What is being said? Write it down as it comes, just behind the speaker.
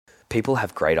people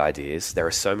have great ideas. There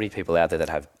are so many people out there that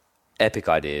have epic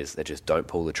ideas that just don't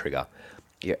pull the trigger.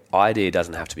 Your idea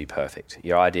doesn't have to be perfect.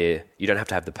 Your idea, you don't have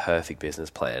to have the perfect business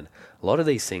plan. A lot of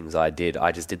these things I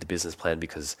just did the business plan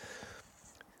because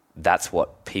that's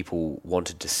what people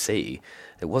wanted to see.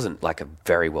 It wasn't like a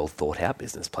very well thought out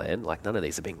business plan. Like none of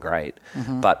these have been great.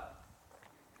 But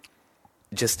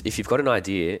just if you've got an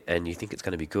idea and you think it's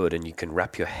going to be good and you can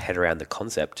wrap your head around the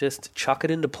concept, just chuck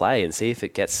it into play and see if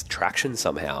it gets traction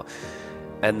somehow.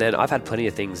 And then I've had plenty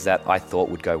of things that I thought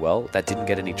would go well that didn't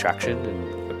get any traction,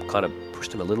 and kind of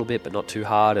pushed them a little bit, but not too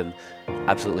hard, and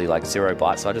absolutely like zero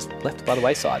bites. So I just left it by the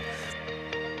wayside.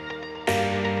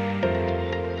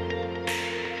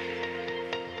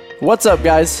 What's up,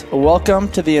 guys?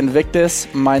 Welcome to the Invictus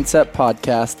Mindset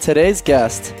Podcast. Today's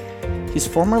guest, he's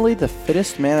formerly the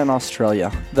fittest man in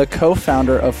Australia, the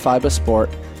co-founder of FIBA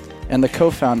Sport, and the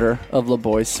co-founder of Le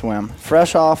Boys Swim.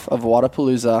 Fresh off of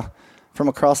Wodapalooza from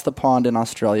across the pond in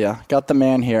Australia. Got the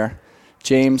man here,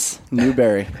 James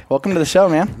Newberry. Welcome to the show,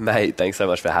 man. Mate, thanks so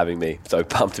much for having me. So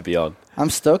pumped to be on. I'm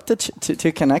stoked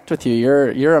to connect with you.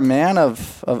 You're a man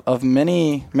of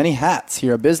many hats.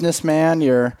 You're a businessman.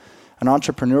 You're an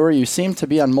entrepreneur. You seem to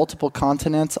be on multiple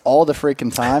continents all the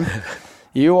freaking time.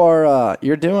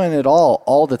 You're doing it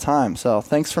all the time. So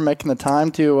thanks for making the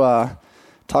time to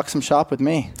talk some shop with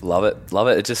me. Love it.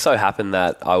 It just so happened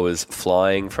that I was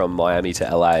flying from Miami to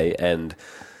LA, and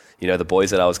the boys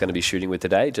that I was going to be shooting with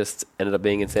today just ended up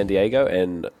being in San Diego,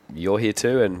 and you're here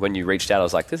too. And when you reached out, I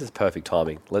was like, this is perfect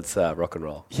timing. Let's rock and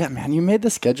roll. Yeah, man, you made the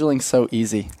scheduling so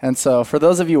easy. And so for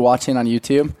those of you watching on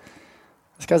YouTube,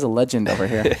 this guy's a legend over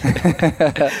here.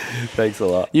 Thanks a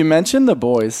lot. You mentioned the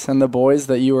boys, and the boys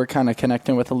that you were kind of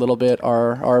connecting with a little bit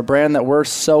are a brand that we're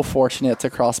so fortunate to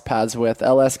cross paths with,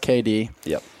 LSKD.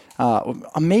 Yep.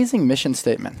 Amazing mission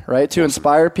statement, right? To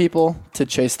inspire people to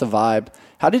chase the vibe.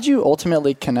 How did you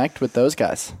ultimately connect with those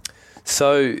guys?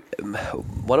 So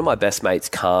one of my best mates,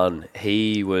 Khan,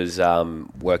 he was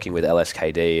working with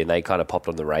LSKD, and they kind of popped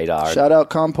on the radar. Shout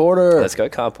out Khan Porter. Let's go,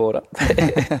 Khan Porter.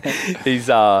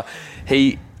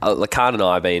 Khan and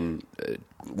I have been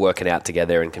working out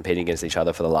together and competing against each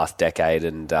other for the last decade.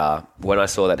 And when I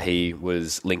saw that he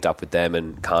was linked up with them,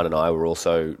 and Khan and I were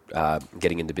also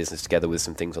getting into business together with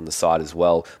some things on the side as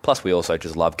well. Plus, we also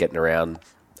just love getting around,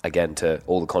 again, to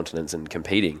all the continents and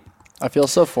competing. I feel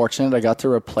so fortunate I got to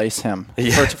replace him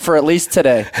for at least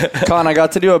today. Con, I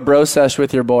got to do a bro sesh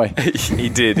with your boy. He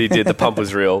did. The pump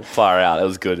was real, far out. It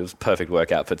was good. It was a perfect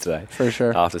workout for today. For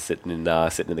sure. After sitting in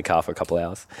the car for a couple of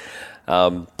hours.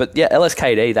 But yeah,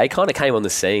 LSKD, they kind of came on the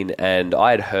scene, and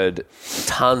I had heard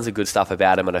tons of good stuff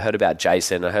about him, and I heard about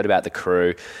Jason, I heard about the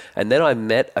crew, and then I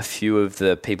met a few of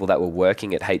the people that were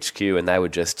working at HQ, and they were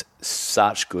just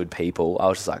such good people. I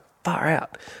was just like, far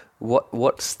out.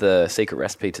 What's the secret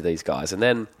recipe to these guys? And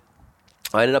then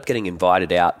I ended up getting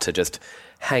invited out to just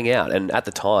hang out. And at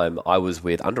the time, I was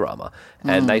with Under Armour.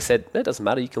 And they said, it doesn't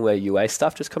matter, you can wear UA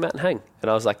stuff, just come out and hang.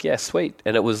 And I was like, yeah, sweet.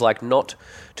 And it was like not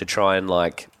to try and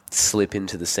like slip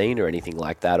into the scene or anything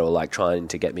like that, or like trying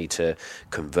to get me to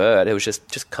convert. It was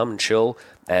just come and chill.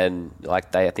 And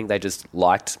like I think they just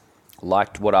liked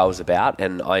what I was about,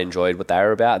 and I enjoyed what they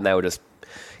were about, and they were just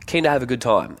keen to have a good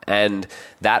time. And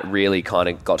that really kind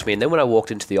of got to me. And then when I walked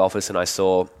into the office and I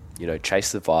saw,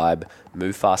 chase the vibe,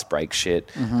 move fast, break shit,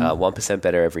 1%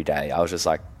 better every day, I was just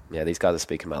like, yeah, these guys are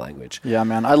speaking my language. Yeah,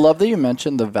 man. I love that you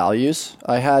mentioned the values.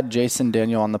 I had Jason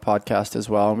Daniel on the podcast as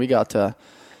well, and we got to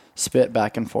spit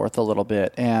back and forth a little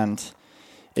bit. And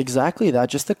exactly that,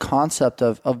 just the concept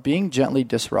of being gently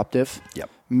disruptive. Yep.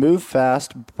 Move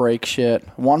fast, break shit,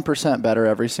 1% better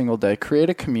every single day, create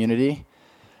a community.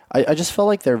 I just felt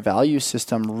like their value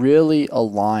system really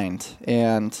aligned,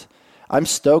 and I'm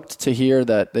stoked to hear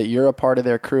that you're a part of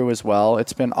their crew as well.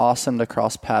 It's been awesome to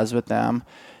cross paths with them.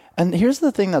 And here's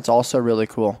the thing that's also really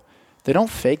cool. They don't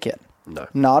fake it. No.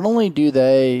 Not only do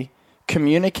they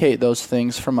communicate those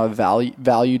things from a value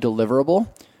deliverable,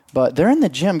 but they're in the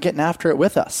gym getting after it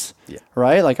with us,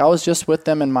 right? Like I was just with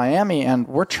them in Miami, and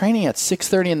we're training at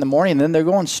 6:30 in the morning, and then they're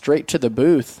going straight to the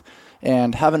booth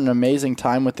and having an amazing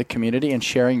time with the community and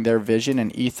sharing their vision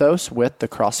and ethos with the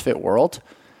CrossFit world.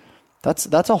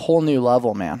 That's a whole new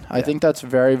level, man. I think that's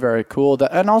very, very cool.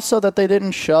 And also that they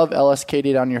didn't shove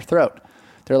LSKD down your throat.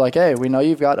 They're like, hey, we know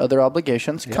you've got other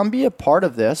obligations. Come be a part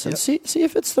of this and see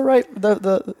if it's the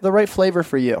right flavor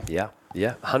for you. Yeah,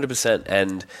 100%.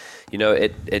 And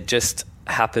it just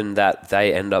happened that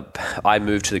I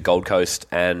moved to the Gold Coast,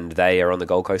 and they are on the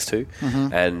Gold Coast too,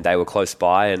 and they were close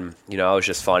by, and I was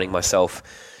just finding myself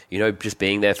just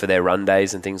being there for their run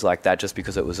days and things like that, just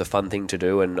because it was a fun thing to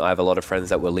do. And I have a lot of friends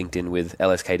that were linked in with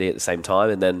LSKD at the same time,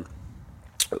 and then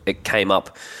it came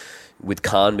up with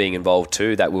Khan being involved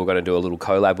too, that we were going to do a little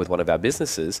collab with one of our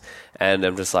businesses. And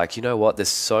I'm just like, you know what? There's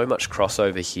so much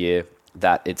crossover here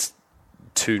that it's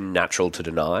too natural to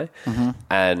deny.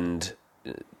 And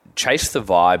Chase the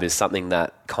Vibe is something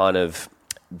that kind of,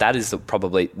 that is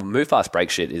probably, Move Fast Break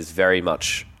Shit is very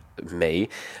much me,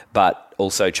 but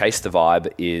also Chase the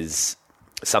Vibe is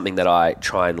something that I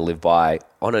try and live by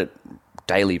on a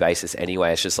daily basis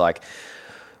anyway. It's just like,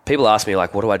 people ask me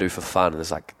like, what do I do for fun? And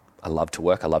it's like, I love to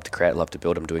work, I love to create, I love to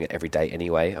build. I'm doing it every day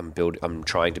anyway. I'm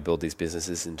trying to build these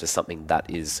businesses into something that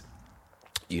is,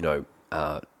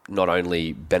 not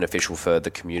only beneficial for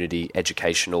the community,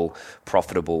 educational,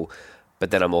 profitable,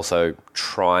 but then I'm also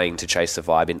trying to chase the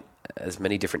vibe in as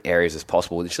many different areas as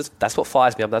possible. It's just, that's what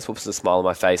fires me up. That's what puts a smile on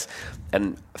my face.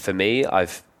 And for me,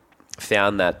 I've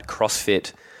found that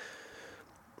CrossFit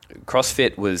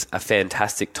was a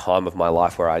fantastic time of my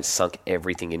life where I sunk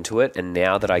everything into it. And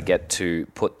now that I get to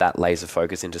put that laser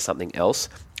focus into something else,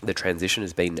 the transition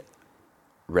has been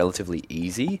relatively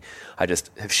easy. I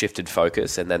just have shifted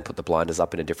focus and then put the blinders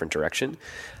up in a different direction.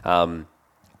 And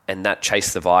that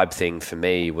chase the vibe thing for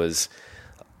me was,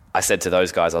 I said to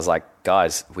those guys, I was like,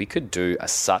 guys, we could do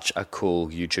such a cool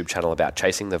YouTube channel about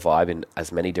chasing the vibe in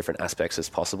as many different aspects as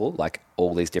possible, like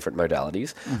all these different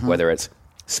modalities, whether it's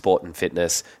sport and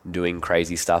fitness, doing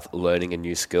crazy stuff, learning a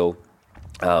new skill,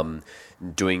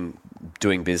 doing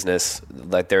business.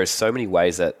 Like, there are so many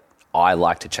ways that I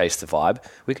like to chase the vibe.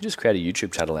 We could just create a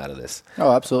YouTube channel out of this.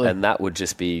 Oh, absolutely. And that would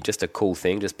just be just a cool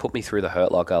thing. Just put me through the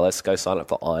Hurt Locker. Let's go sign up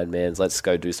for Ironmans. Let's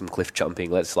go do some cliff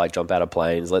jumping. Let's jump out of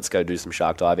planes. Let's go do some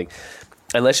shark diving.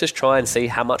 And let's just try and see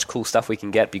how much cool stuff we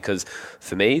can get. Because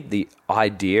for me, the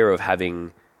idea of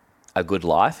having a good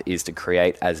life is to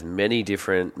create as many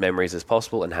different memories as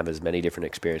possible and have as many different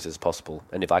experiences as possible.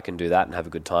 And if I can do that and have a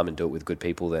good time and do it with good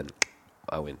people, then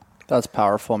I win. That's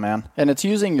powerful, man. And it's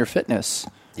using your fitness.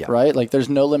 Yeah. Right? Like, there's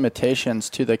no limitations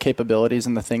to the capabilities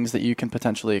and the things that you can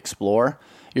potentially explore.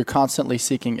 You're constantly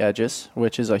seeking edges,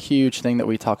 which is a huge thing that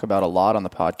we talk about a lot on the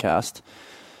podcast.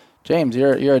 James,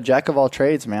 you're a jack of all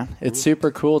trades, man. It's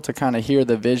super cool to kind of hear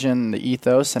the vision, the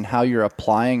ethos, and how you're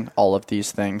applying all of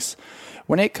these things.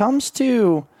 When it comes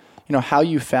to, how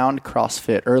you found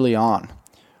CrossFit early on,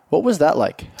 what was that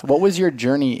like? What was your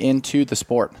journey into the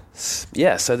sport?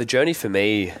 Yeah, so the journey for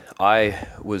me, I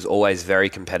was always very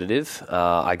competitive.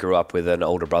 I grew up with an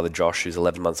older brother, Josh, who's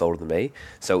 11 months older than me.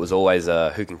 So it was always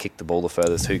who can kick the ball the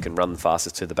furthest, who can run the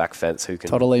fastest to the back fence, who can...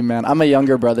 Totally, man. I'm a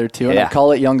younger brother, too, and I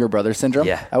call it younger brother syndrome.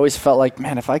 Yeah. I always felt like,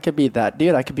 man, if I could beat that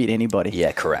dude, I could beat anybody.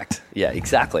 Yeah, correct. Yeah,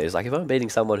 exactly. It's like, if I'm beating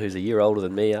someone who's a year older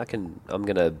than me, I'm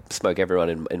going to smoke everyone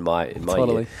in my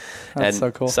totally. year. That's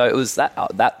so cool. So it was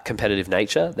that competitive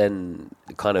nature then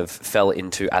kind of fell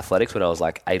into athletics when I was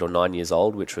like 8 or 9 years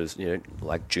old, which was,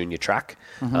 like junior track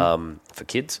for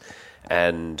kids.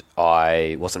 And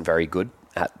I wasn't very good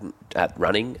at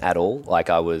running at all. Like,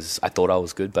 I thought I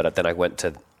was good, but then I went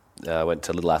to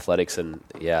Little Athletics and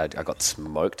I got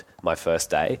smoked my first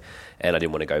day and I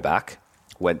didn't want to go back.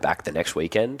 Went back the next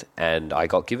weekend and I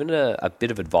got given a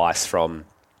bit of advice from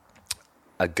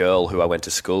a girl who I went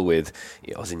to school with.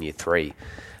 I was in year 3.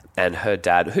 And her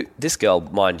dad, this girl,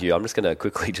 mind you, I'm just going to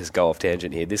quickly just go off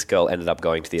tangent here. This girl ended up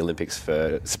going to the Olympics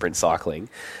for sprint cycling,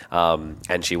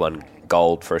 and she won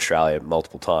gold for Australia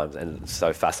multiple times, and it's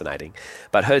so fascinating.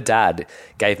 But her dad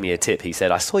gave me a tip. He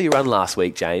said, I saw you run last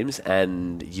week, James,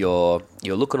 and you're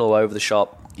looking all over the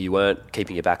shop. You weren't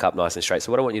keeping your back up nice and straight.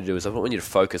 So what I want you to do is I want you to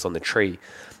focus on the tree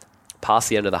past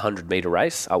the end of the 100-metre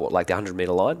race, like the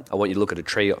 100-metre line. I want you to look at a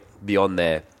tree beyond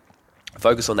there.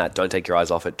 Focus on that. Don't take your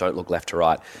eyes off it. Don't look left to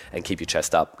right and keep your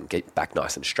chest up and get back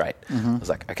nice and straight. I was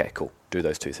like, okay, cool. Do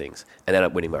those 2 things. And then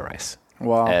I'm winning my race.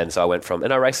 Wow. And so I went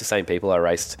and I raced the same people. I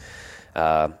raced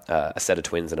a set of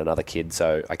twins and another kid.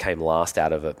 So I came last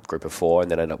out of a group of 4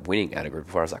 and then ended up winning out of a group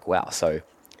of 4. I was like, wow. So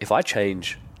if I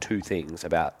change 2 things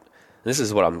about, this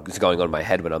is what I'm going on in my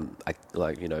head when I'm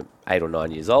 8 or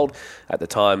 9 years old at the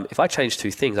time. If I change 2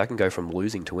 things, I can go from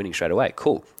losing to winning straight away.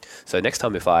 Cool. So next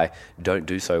time, if I don't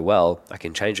do so well, I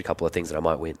can change a couple of things that I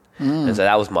might win. And so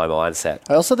that was my mindset.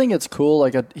 I also think it's cool,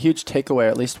 like a huge takeaway,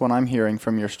 at least what I'm hearing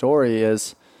from your story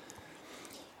is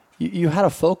you had a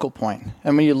focal point.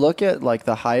 And when you look at like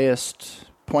the highest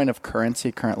point of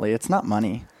currency currently, it's not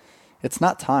money. It's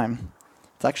not time.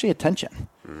 It's actually attention.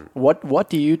 What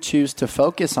do you choose to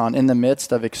focus on in the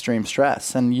midst of extreme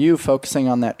stress? And you focusing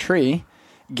on that tree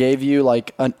gave you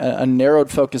like a narrowed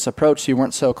focus approach. So you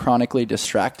weren't so chronically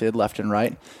distracted left and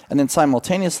right. And then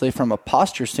simultaneously from a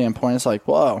posture standpoint, it's like,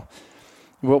 whoa,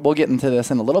 we'll get into this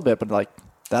in a little bit, but like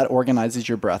that organizes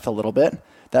your breath a little bit.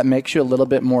 that makes you a little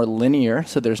bit more linear,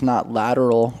 so there's not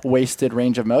lateral wasted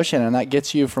range of motion, and that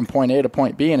gets you from point A to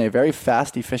point B in a very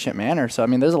fast, efficient manner. So, I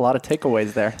mean, there's a lot of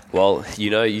takeaways there. Well,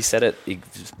 you said it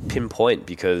pinpoint,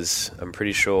 because I'm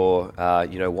pretty sure,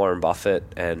 Warren Buffett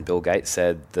and Bill Gates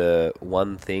said the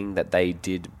one thing that they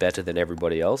did better than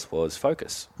everybody else was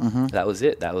focus. Mm-hmm. That was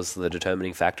it. That was the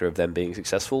determining factor of them being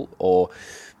successful or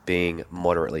being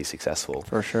moderately successful.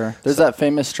 For sure. There's that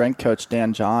famous strength coach,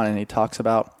 Dan John, and he talks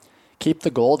about keep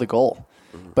the goal the goal.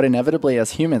 Mm-hmm. But inevitably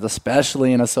as humans,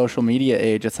 especially in a social media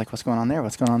age, it's like, what's going on there?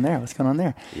 What's going on there? What's going on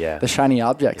there? Yeah. The shiny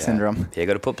object syndrome. Yeah, you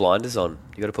got to put blinders on.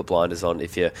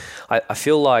 I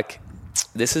feel like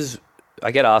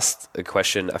I get asked a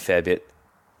question a fair bit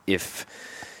if,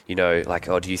 do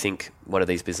you think one of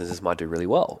these businesses might do really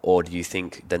well? Or do you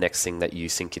think the next thing that you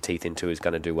sink your teeth into is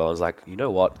going to do well? I was like, you know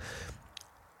what?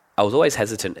 I was always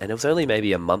hesitant, and it was only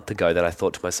maybe a month ago that I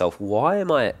thought to myself, why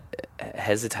am I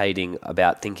hesitating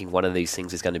about thinking one of these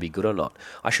things is going to be good or not?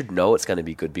 I should know it's going to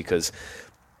be good, because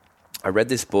I read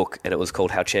this book and it was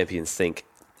called How Champions Think.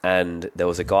 And there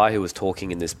was a guy who was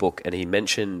talking in this book, and he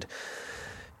mentioned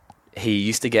he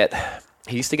used to get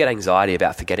anxiety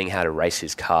about forgetting how to race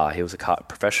his car. He was a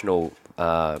professional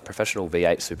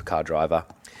V8 supercar driver,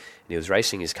 and he was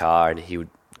racing his car, and he would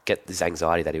get this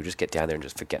anxiety that he would just get down there and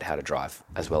just forget how to drive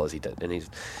as well as he did. And he's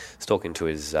talking to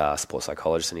his sports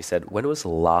psychologist, and he said, when was the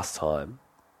last time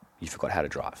you forgot how to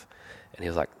drive? And he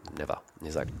was like, never. And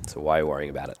he's like, so why are you worrying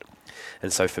about it?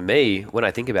 And so for me, when I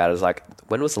think about it, it's like,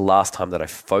 when was the last time that I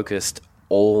focused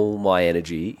all my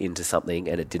energy into something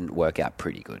and it didn't work out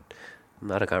pretty good?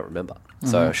 I can't remember. Mm-hmm.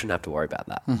 So I shouldn't have to worry about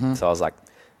that. Mm-hmm. So I was like,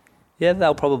 yeah,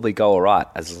 they'll probably go all right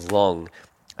as long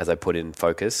as I put in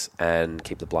focus and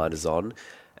keep the blinders on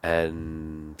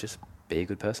and just be a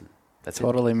good person. That's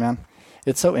totally, man.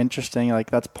 It's so interesting.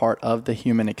 Like, that's part of the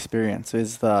human experience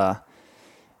is the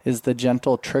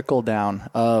gentle trickle down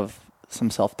of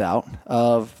some self-doubt,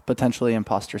 of potentially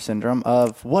imposter syndrome,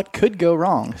 of what could go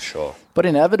wrong. Sure. But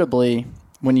inevitably,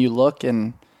 when you look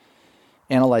and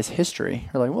analyze history,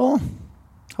 you're like, well,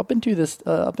 up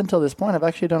until this point, I've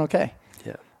actually done okay.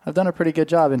 Yeah. I've done a pretty good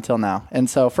job until now. And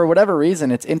so for whatever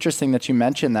reason, it's interesting that you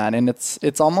mentioned that. And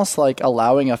it's almost like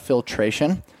allowing a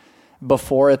filtration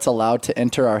before it's allowed to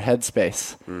enter our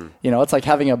headspace. Mm. It's like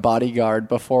having a bodyguard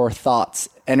before thoughts,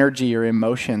 energy, or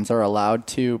emotions are allowed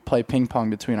to play ping pong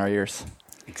between our ears.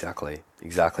 Exactly.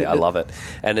 I love it.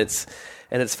 And it's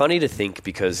funny to think,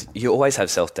 because you always have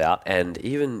self-doubt, and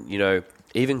even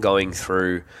going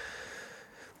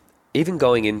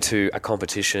into a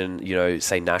competition,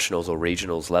 say nationals or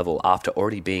regionals level, after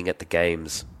already being at the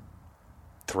games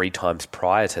 3 times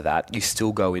prior to that, you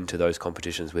still go into those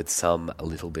competitions with a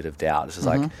little bit of doubt. It's just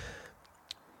like,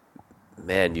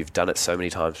 man, you've done it so many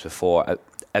times before.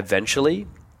 Eventually,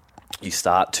 you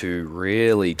start to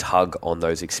really tug on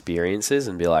those experiences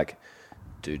and be like,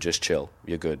 dude, just chill.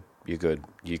 You're good. You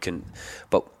can,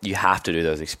 but you have to do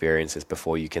those experiences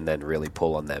before you can then really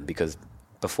pull on them, because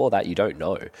before that, you don't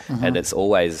know. Mm-hmm. And it's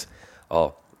always,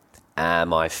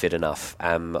 am I fit enough?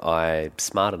 Am I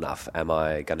smart enough? Am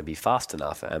I going to be fast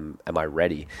enough? Am I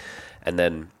ready? And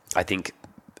then I think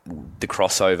the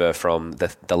crossover from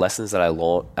the lessons that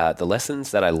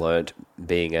I learned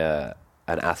being an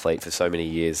athlete for so many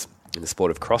years in the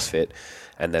sport of CrossFit,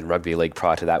 and then rugby league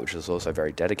prior to that, which was also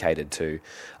very dedicated to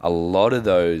a lot of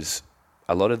those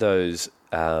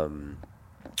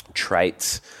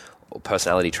traits, or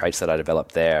personality traits that I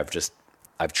developed there.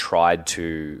 I've tried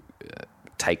to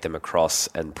take them across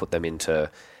and put them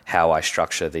into how I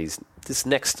structure this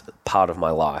next part of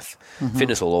my life. Mm-hmm.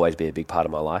 Fitness will always be a big part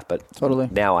of my life, but totally.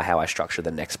 Now how I structure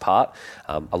the next part,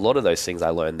 a lot of those things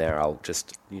I learned there, I'll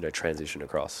just transition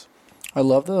across. I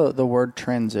love the word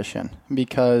transition,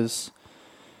 because,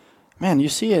 man, you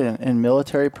see it in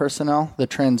military personnel, the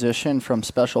transition from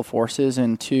special forces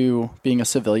into being a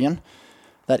civilian.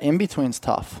 That in-between's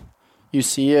tough. You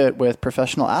see it with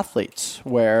professional athletes,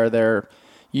 where they're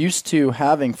used to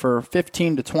having for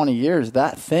 15 to 20 years,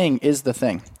 that thing is the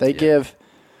thing. They give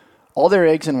all their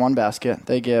eggs in one basket.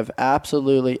 They give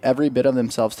absolutely every bit of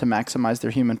themselves to maximize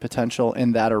their human potential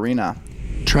in that arena.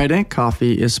 Trident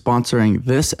Coffee is sponsoring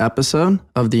this episode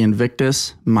of the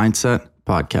Invictus Mindset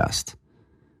Podcast.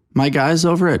 My guys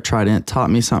over at Trident taught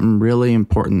me something really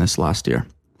important this last year.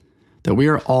 That we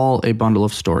are all a bundle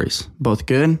of stories, both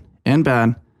good and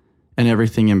bad, and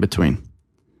everything in between.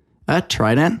 At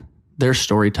Trident, they're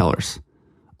storytellers.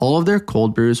 All of their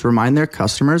cold brews remind their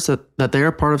customers that they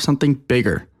are part of something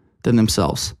bigger than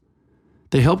themselves.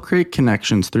 They help create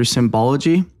connections through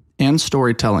symbology and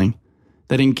storytelling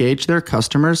that engage their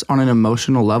customers on an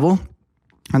emotional level,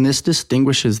 and this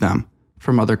distinguishes them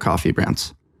from other coffee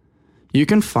brands. You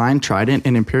can find Trident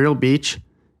in Imperial Beach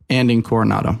and in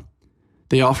Coronado.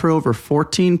 They offer over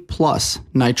 14 plus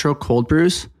nitro cold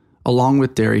brews along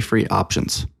with dairy-free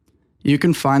options. You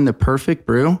can find the perfect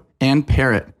brew and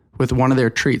pair it with one of their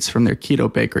treats from their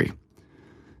keto bakery.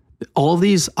 All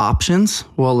these options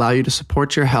will allow you to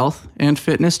support your health and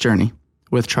fitness journey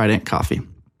with Trident Coffee.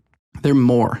 They're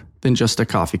more than just a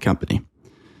coffee company.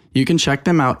 You can check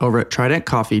them out over at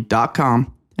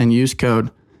tridentcoffee.com and use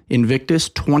code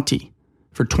Invictus20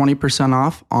 for 20%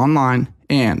 off online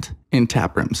and in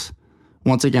tap rooms.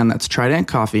 Once again, that's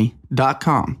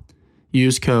tridentcoffee.com.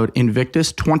 Use code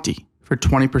Invictus20 for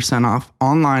 20% off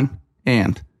online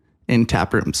and in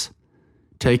tap rooms.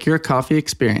 Take your coffee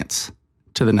experience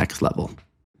to the next level.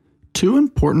 Two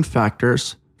important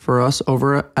factors for us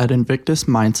over at Invictus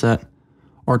Mindset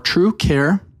are true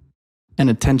care and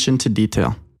attention to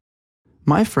detail.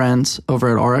 My friends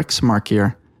over at RX Smart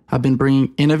Gear have been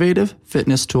bringing innovative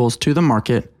fitness tools to the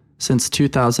market since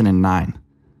 2009.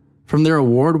 From their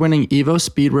award-winning Evo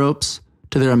speed ropes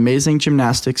to their amazing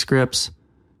gymnastics grips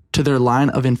to their line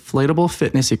of inflatable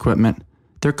fitness equipment,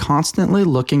 they're constantly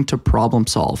looking to problem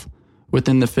solve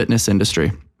within the fitness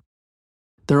industry.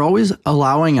 They're always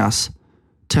allowing us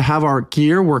to have our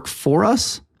gear work for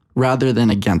us rather than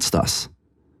against us.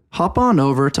 Hop on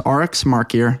over to RX Smart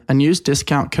Gear and use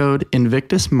discount code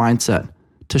Invictus Mindset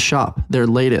to shop their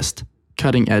latest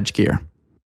cutting-edge gear.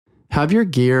 Have your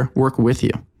gear work with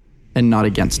you and not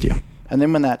against you. And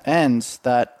then when that ends,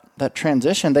 that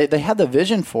transition, they had the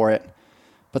vision for it,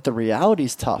 but the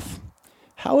reality's tough.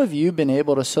 How have you been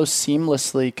able to so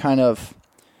seamlessly kind of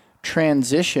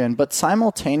transition, but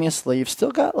simultaneously you've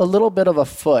still got a little bit of a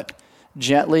foot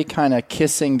gently kind of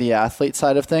kissing the athlete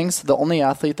side of things? The only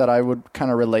athlete that I would kind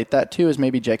of relate that to is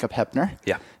maybe Jacob Hepner,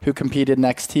 who competed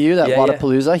next to you at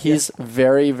Wodapalooza. He's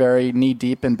very, very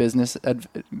knee-deep in business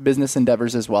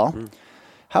endeavors as well.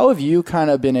 How have you kind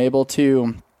of been able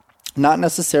to not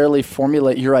necessarily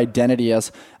formulate your identity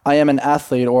as I am an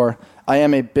athlete or I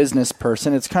am a business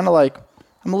person? It's kind of like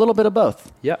I'm a little bit of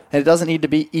both. Yeah. And it doesn't need to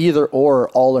be either or,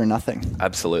 all or nothing.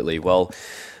 Absolutely. Well,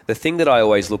 the thing that I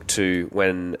always look to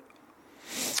when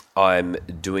I'm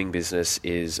doing business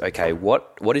is, okay,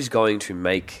 what is going to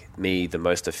make me the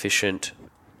most efficient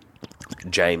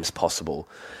James possible?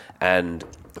 And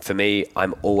for me,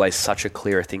 I'm always such a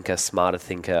clearer thinker, smarter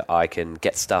thinker. I can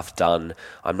get stuff done.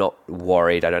 I'm not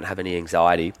worried. I don't have any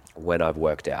anxiety when I've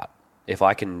worked out. If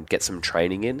I can get some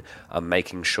training in, I'm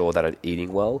making sure that I'm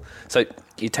eating well. So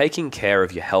you're taking care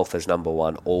of your health as number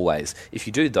one always. If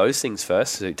you do those things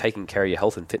first, so taking care of your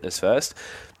health and fitness first,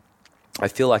 I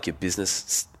feel like your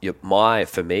business,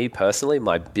 for me personally,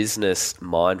 my business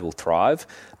mind will thrive,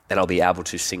 and I'll be able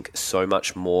to sink so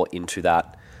much more into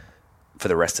that for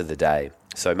the rest of the day.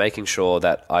 So making sure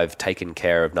that I've taken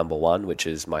care of number one, which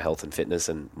is my health and fitness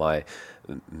and my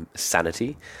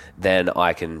sanity, then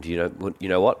I can, you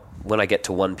know what, when I get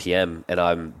to 1 p.m. and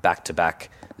I'm back-to-back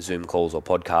Zoom calls or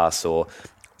podcasts or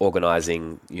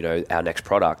organizing, our next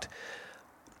product,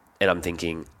 and I'm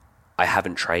thinking, I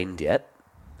haven't trained yet.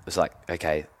 It's like,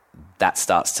 okay, that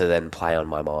starts to then play on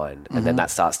my mind. And then that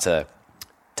starts to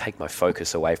take my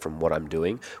focus away from what I'm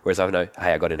doing. Whereas I know,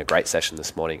 hey, I got in a great session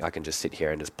this morning. I can just sit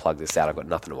here and just plug this out. I've got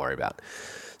nothing to worry about.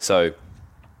 So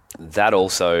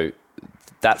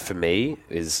that for me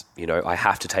is, I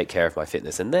have to take care of my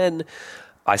fitness. And then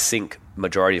I sink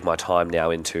majority of my time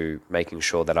now into making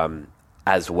sure that I'm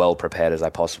as well prepared as I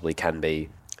possibly can be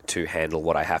to handle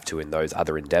what I have to in those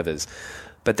other endeavors.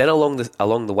 But then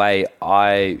along the way,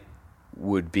 I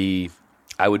would be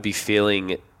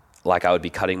feeling like I would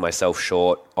be cutting myself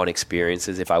short on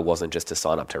experiences if I wasn't just to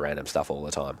sign up to random stuff all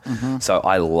the time. So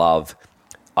I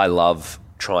love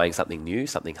trying something new,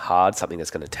 something hard, something that's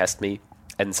going to test me,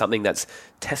 and something that's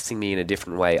testing me in a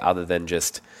different way other than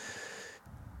just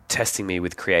testing me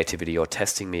with creativity or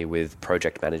testing me with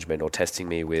project management or testing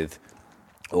me with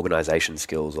organization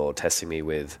skills or testing me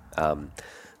with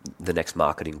the next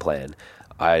marketing plan.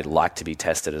 I like to be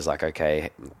tested as like,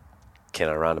 okay, can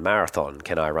I run a marathon?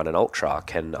 Can I run an ultra?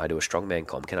 Can I do a strongman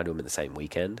comp? Can I do them in the same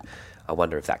weekend? I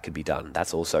wonder if that could be done.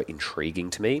 That's also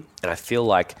intriguing to me. And I feel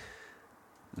like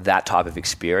that type of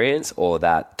experience or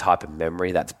that type of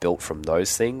memory that's built from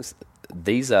those things,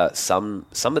 these are some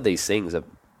of these things are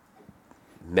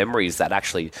memories that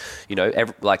actually,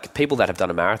 like people that have done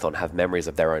a marathon have memories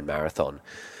of their own marathon.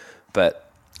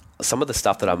 But some of the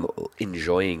stuff that I'm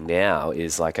enjoying now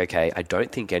is like, okay, I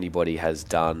don't think anybody has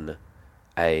done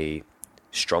a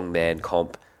strongman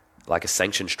comp, like a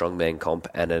sanctioned strongman comp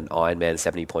and an Ironman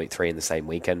 70.3 in the same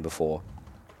weekend before.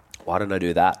 Why don't I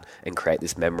do that and create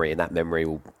this memory, and that memory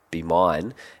will be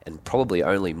mine and probably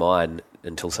only mine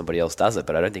until somebody else does it,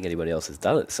 but I don't think anybody else has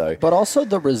done it. So, but also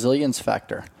the resilience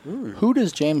factor. Who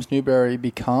does James Newberry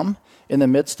become in the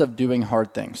midst of doing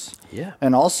hard things? Yeah.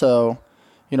 And also,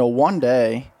 one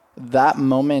day, that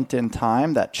moment in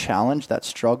time, that challenge, that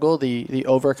struggle, the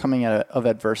overcoming of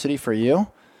adversity for you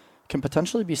can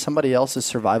potentially be somebody else's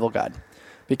survival guide.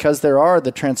 Because there are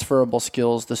the transferable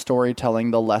skills, the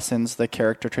storytelling, the lessons, the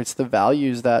character traits, the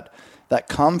values that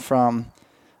come from,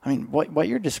 what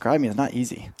you're describing is not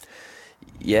easy.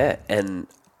 Yeah, and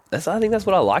I think that's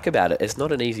what I like about it. It's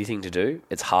not an easy thing to do.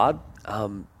 It's hard,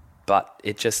 but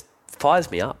it just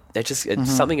fires me up. It's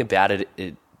something about it.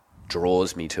 It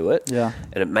draws me to it, and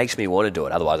it makes me want to do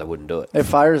it. Otherwise, I wouldn't do it. It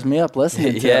fires me up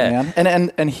listening to it,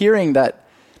 man. And hearing that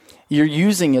you're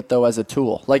using it though as a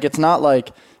tool. Like it's not like,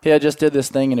 hey, I just did this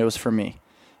thing and it was for me.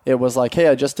 It was like, hey,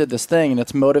 I just did this thing and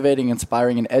it's motivating,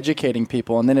 inspiring, and educating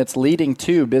people, and then it's leading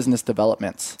to business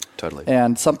developments. Totally.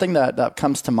 And something that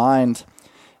comes to mind,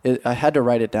 I had to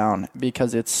write it down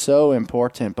because it's so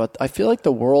important. But I feel like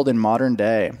the world in modern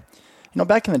day,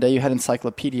 back in the day you had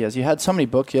encyclopedias, you had so many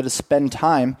books, you had to spend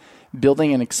time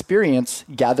building an experience,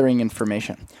 gathering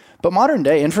information. But modern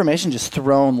day, information just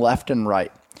thrown left and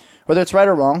right. Whether it's right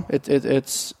or wrong,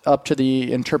 it's up to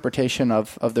the interpretation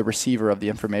of the receiver of the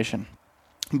information.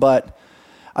 But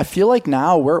I feel like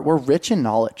now we're rich in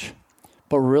knowledge,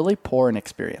 but really poor in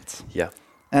experience. Yeah.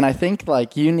 And I think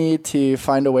like you need to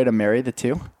find a way to marry the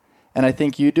two. And I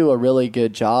think you do a really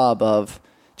good job of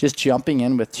just jumping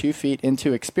in with 2 feet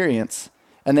into experience.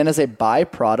 And then as a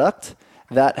byproduct,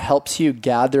 that helps you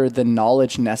gather the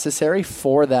knowledge necessary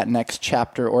for that next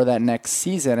chapter or that next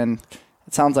season. And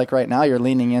it sounds like right now you're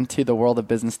leaning into the world of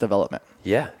business development.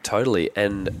 Yeah, totally.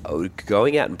 And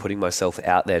going out and putting myself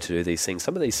out there to do these things,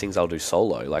 some of these things I'll do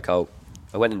solo. Like I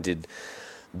went and did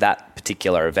that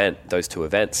particular event, those 2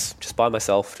 events, just by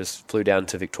myself, just flew down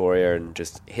to Victoria and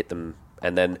just hit them,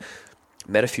 and then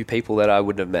met a few people that I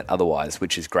wouldn't have met otherwise,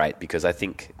 which is great because I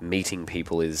think meeting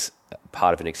people is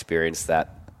part of an experience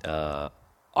that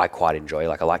I quite enjoy.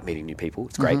 Like I like meeting new people.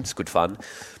 It's great. It's good fun.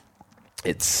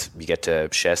 You get to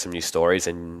share some new stories,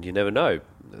 and you never know.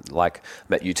 Like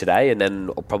met you today, and then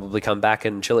I'll probably come back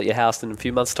and chill at your house in a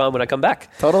few months' time when I come back.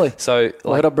 Totally. So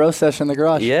we'll hit a bro session in the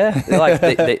garage. Yeah,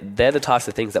 they're the types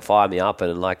of things that fire me up,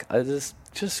 and like it's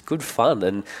just good fun.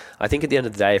 And I think at the end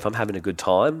of the day, if I'm having a good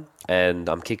time and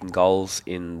I'm kicking goals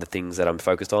in the things that I'm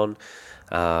focused on,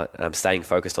 and I'm staying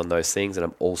focused on those things, and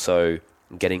I'm also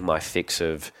getting my fix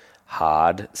of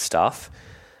hard stuff,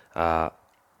 I'm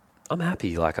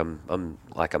happy.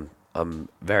 I'm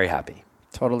very happy.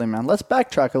 Totally, man. Let's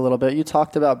backtrack a little bit. You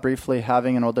talked about briefly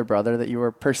having an older brother that you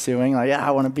were pursuing. Like, I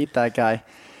want to beat that guy.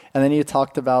 And then you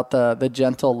talked about the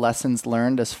gentle lessons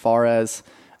learned as far as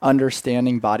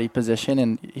understanding body position.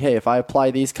 And hey, if I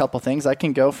apply these couple things, I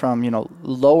can go from,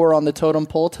 lower on the totem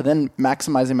pole to then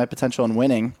maximizing my potential and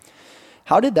winning.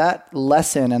 How did that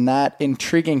lesson and that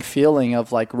intriguing feeling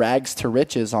of like rags to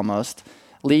riches almost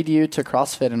lead you to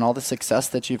CrossFit and all the success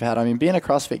that you've had? I mean, being a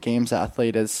CrossFit Games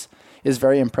athlete is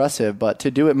very impressive, but to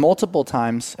do it multiple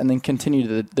times and then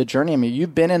continue the journey. I mean,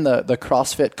 you've been in the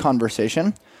CrossFit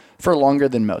conversation for longer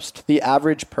than most. The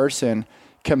average person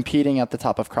competing at the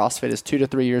top of CrossFit is 2 to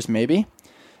 3 years maybe.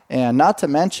 And not to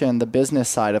mention the business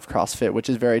side of CrossFit, which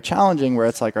is very challenging, where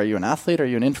it's like, are you an athlete? Are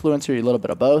you an influencer? Are you a little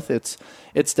bit of both?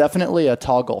 It's definitely a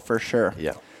toggle for sure.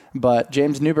 Yeah. But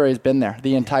James Newberry's been there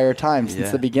the entire time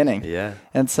since the beginning. Yeah.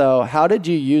 And so how did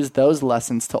you use those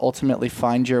lessons to ultimately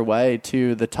find your way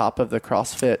to the top of the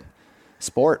CrossFit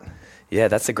sport? Yeah,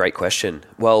 that's a great question.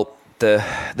 Well, the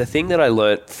thing that I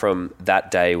learned from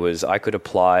that day was I could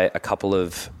apply a couple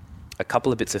of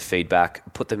bits of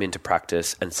feedback, put them into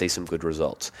practice, and see some good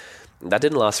results. That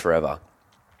didn't last forever.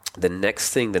 The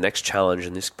next challenge,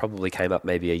 and this probably came up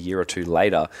maybe a year or two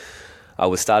later, I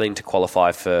was starting to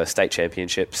qualify for state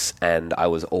championships, and I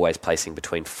was always placing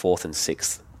between 4th and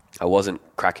 6th. I wasn't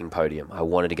cracking podium. I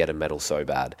wanted to get a medal so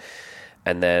bad.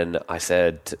 And then I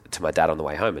said to my dad on the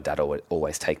way home, and Dad would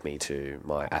always take me to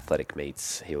my athletic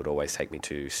meets. He would always take me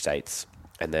to states.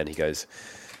 And then he goes,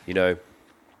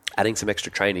 adding some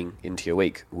extra training into your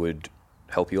week would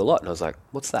help you a lot. And I was like,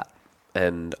 what's that?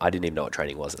 And I didn't even know what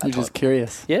training was at that time. You're just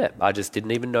curious. Yeah, I just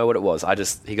didn't even know what it was.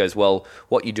 He goes, well,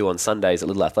 what you do on Sundays at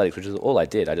Little Athletics, which is all I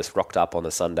did. I just rocked up on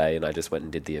a Sunday and I just went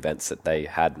and did the events that they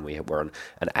had, and we were on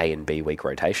an A and B week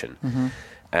rotation. Mm-hmm.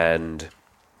 And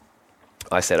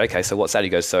I said, okay, so what's that? He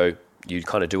goes, so you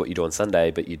kind of do what you do on Sunday,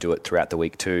 but you do it throughout the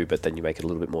week too, but then you make it a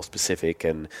little bit more specific.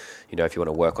 And, if you want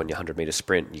to work on your 100-meter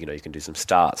sprint, you can do some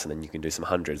starts, and then you can do some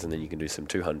hundreds, and then you can do some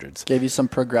 200s. Gave you some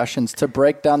progressions to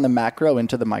break down the macro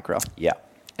into the micro. Yeah.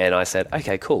 And I said,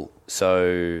 okay, cool.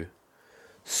 So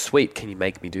sweet, can you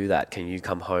make me do that? Can you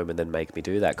come home and then make me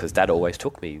do that? Because Dad always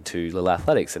took me to Little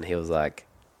Athletics. And he was like,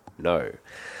 no.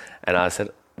 And I said,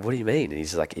 what do you mean? And he's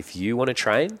just like, if you want to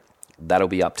train, that'll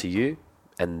be up to you.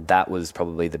 And that was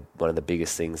probably one of the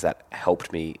biggest things that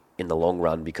helped me in the long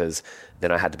run, because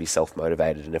then I had to be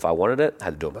self-motivated. And if I wanted it, I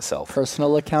had to do it myself.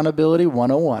 Personal accountability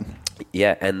 101.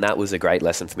 Yeah, and that was a great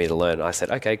lesson for me to learn. I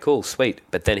said, okay, cool, sweet.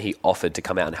 But then he offered to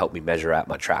come out and help me measure out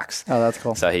my tracks. Oh, that's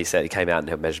cool. So he came out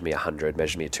and measured me 100,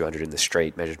 measured me a 200 in the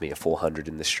street, measured me a 400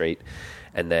 in the street.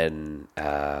 And then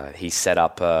he set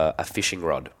up a fishing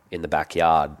rod in the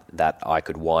backyard that I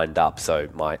could wind up. So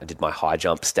I did my high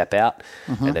jump step out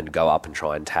and then go up and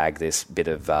try and tag this bit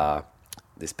of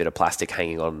plastic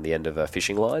hanging on the end of a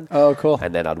fishing line. Oh, cool.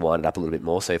 And then I'd wind it up a little bit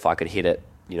more. So if I could hit it,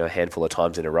 a handful of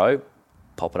times in a row,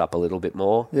 pop it up a little bit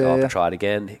more, go up and try it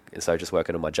again. So just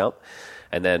working on my jump.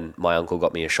 And then my uncle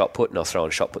got me a shot put, and I was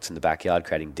throwing shot puts in the backyard,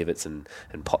 creating divots and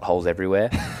potholes everywhere,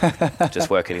 just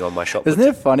working on my shot puts.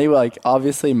 Isn't it funny, like,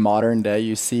 obviously modern day,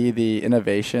 you see the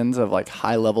innovations of, like,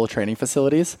 high-level training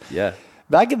facilities? Yeah.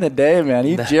 Back in the day, man,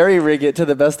 you jerry-rig it to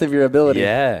the best of your ability.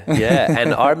 Yeah.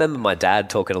 And I remember my dad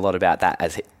talking a lot about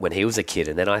that when he was a kid,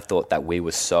 and then I thought that we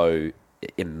were so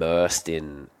immersed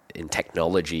in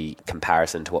technology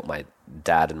comparison to what my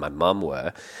dad and my mum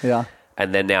were. Yeah.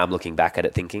 And then now I'm looking back at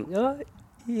it thinking,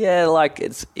 yeah, like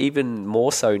it's even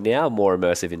more so now, more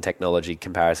immersive in technology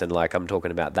comparison. Like I'm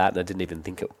talking about that, and I didn't even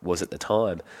think it was at the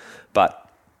time. But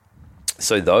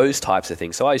so those types of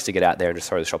things. So I used to get out there and just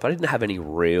throw the shot put. I didn't have any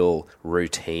real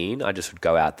routine. I just would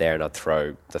go out there and I'd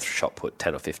throw the shot put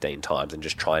 10 or 15 times and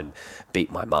just try and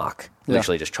beat my mark. Yeah.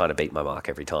 Literally just trying to beat my mark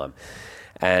every time.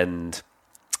 And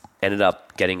ended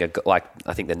up getting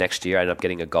I think the next year I ended up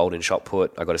getting a gold in shot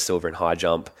put. I got a silver in high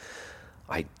jump.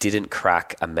 I didn't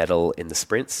crack a medal in the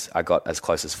sprints. I got as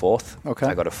close as fourth. Okay.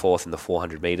 I got a fourth in the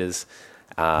 400 meters.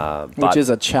 Which is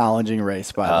a challenging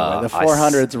race, by the way. The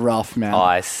 400's rough, man.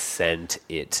 I sent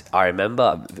it. I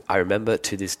remember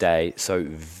to this day so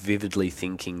vividly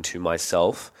thinking to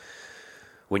myself,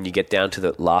 when you get down to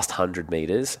the last 100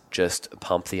 meters, just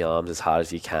pump the arms as hard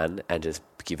as you can and just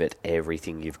give it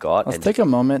everything you've got. Let's take a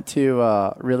moment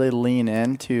to really lean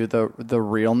into the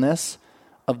realness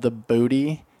of the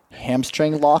booty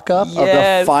hamstring lockup of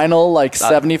the final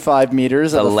 75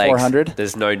 meters of the legs, 400.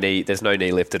 There's no knee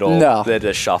lift at all. No. They're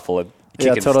just shuffle and kick.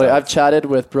 Yeah, totally. I've chatted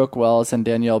with Brooke Wells and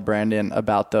Danielle Brandon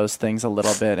about those things a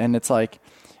little bit, and it's like,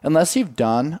 unless you've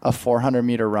done a 400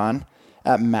 meter run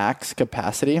at max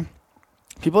capacity,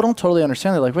 people don't totally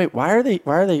understand. They're like, wait, why are they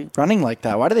running like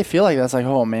that? Why do they feel like that? It's like,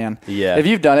 oh man. Yeah. If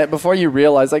you've done it before, you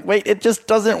realize like, wait, it just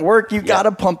doesn't work. You got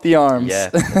to pump the arms. Yeah.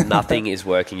 Nothing is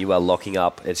working. You are locking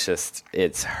up.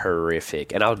 It's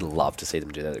horrific. And I would love to see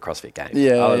them do that at CrossFit Games.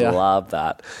 Yeah. I would love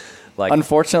that. Like,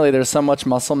 unfortunately, there's so much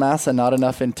muscle mass and not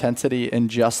enough intensity in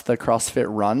just the CrossFit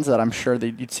runs that I'm sure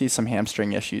that you'd see some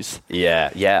hamstring issues.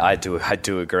 Yeah, I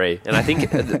do agree. And I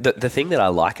think the thing that I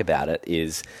like about it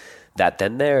is that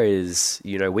then there is,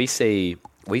 we see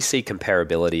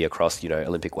comparability across,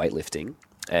 Olympic weightlifting,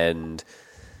 and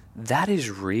that is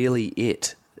really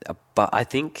it. But I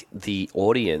think the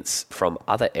audience from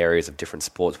other areas of different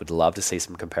sports would love to see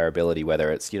some comparability,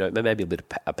 whether it's, maybe a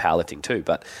bit of powerlifting too,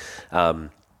 but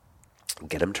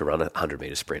get them to run a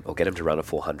 100-meter sprint, or get them to run a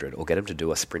 400, or get them to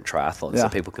do a sprint triathlon, so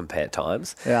people compare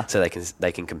times. Yeah. So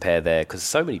they can compare there, because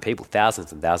so many people,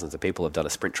 thousands and thousands of people have done a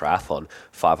sprint triathlon,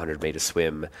 500-meter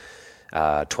swim,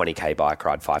 20K bike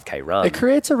ride, 5K run. It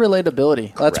creates a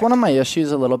relatability. Correct. That's one of my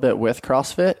issues a little bit with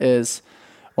CrossFit is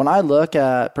when I look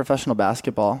at professional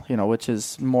basketball, which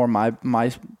is more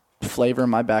my flavor,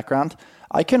 my background,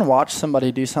 I can watch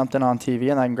somebody do something on TV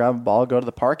and I can grab a ball, go to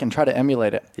the park and try to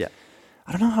emulate it. Yeah.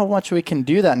 I don't know how much we can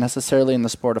do that necessarily in the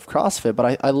sport of CrossFit,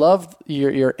 but I love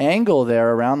your angle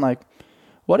there around like,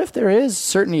 what if there is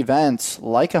certain events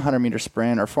like a 100-meter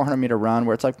sprint or 400-meter run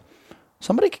where it's like,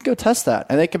 somebody could go test that,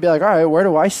 and they could be like, all right, where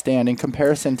do I stand in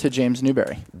comparison to James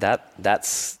Newberry?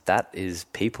 That's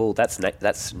people.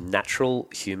 That's natural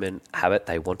human habit.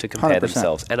 They want to compare 100%.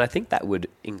 themselves, and I think that would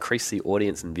increase the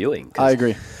audience and viewing. I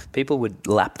agree. People would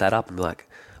lap that up and be like,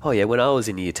 oh yeah, when I was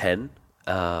in year 10,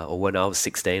 or when I was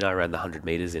 16, I ran the 100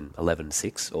 meters in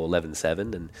 11.6 or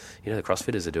 11.7, and the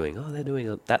CrossFitters are doing. They're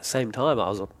doing that same time. I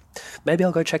was like, maybe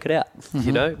I'll go check it out.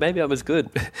 Mm-hmm. Maybe I was good.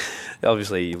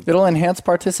 Obviously, it'll enhance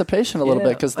participation a little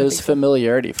bit because there's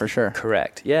familiarity for sure.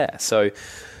 Correct. Yeah. So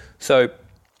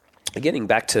getting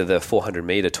back to the 400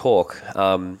 meter talk,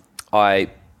 I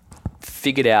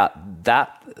figured out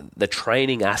that the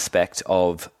training aspect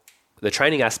was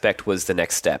the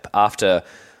next step after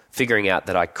figuring out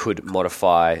that I could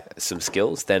modify some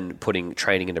skills, then putting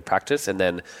training into practice, and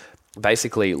then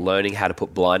basically learning how to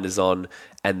put blinders on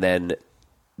and then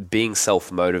being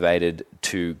self-motivated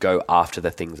to go after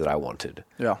the things that I wanted.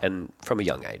 Yeah. And from a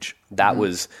young age. That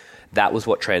was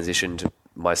what transitioned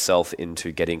myself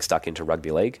into getting stuck into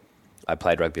rugby league. I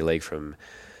played rugby league from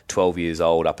 12 years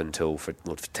old up until for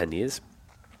 10 years.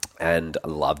 And I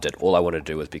loved it. All I wanted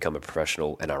to do was become a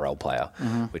professional NRL player,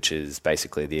 which is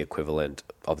basically the equivalent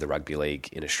of the rugby league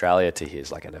in Australia to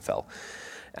here's like NFL.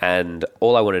 And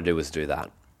all I wanted to do was do that.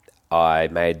 I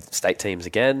made state teams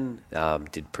again,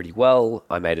 did pretty well.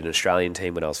 I made an Australian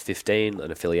team when I was 15,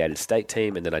 an affiliated state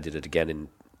team, and then I did it again in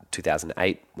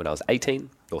 2008 when I was 18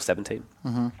 or 17.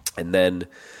 And then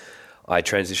I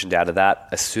transitioned out of that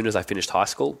as soon as I finished high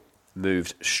school.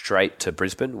 Moved straight to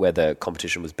Brisbane where the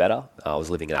competition was better. I was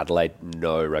living in Adelaide,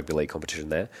 no rugby league competition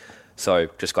there. So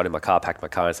just got in my car, packed my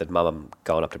car and said, Mum, I'm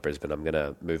going up to Brisbane. I'm going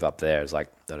to move up there. It's like,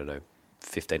 I don't know,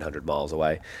 1,500 miles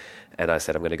away. And I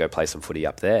said, I'm going to go play some footy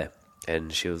up there.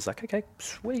 And she was like, okay,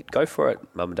 sweet, go for it.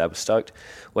 Mum and Dad were stoked.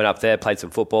 Went up there, played some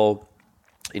football,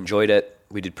 enjoyed it.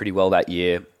 We did pretty well that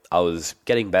year. I was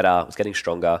getting better. I was getting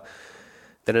stronger.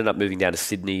 Then ended up moving down to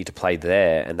Sydney to play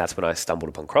there, and that's when I stumbled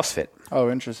upon CrossFit.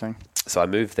 Oh, interesting. So I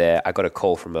moved there. I got a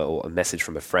call from a message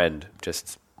from a friend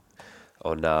just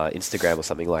on Instagram or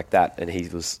something like that, and he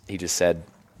just said,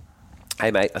 "Hey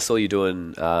mate, I saw you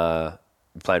doing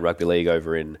playing rugby league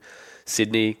over in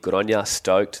Sydney. Good on ya,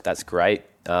 stoked. That's great.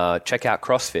 Check out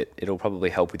CrossFit. It'll probably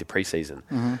help with your preseason."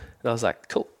 And I was like,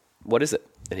 "Cool. What is it?"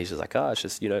 And he's just like, "Oh, it's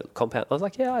just, compound." I was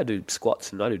like, "Yeah, I do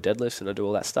squats and I do deadlifts and I do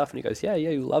all that stuff." And he goes, yeah,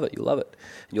 you'll love it. You'll love it.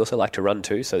 And you also like to run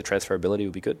too, so the transferability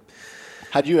will be good.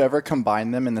 Had you ever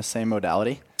combined them in the same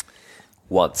modality?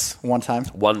 Once. One time?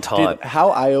 One time. Dude,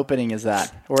 how eye-opening is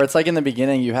that? Where it's like in the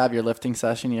beginning, you have your lifting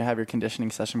session, you have your conditioning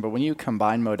session, but when you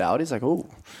combine modalities, like, ooh,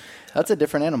 that's a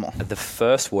different animal. The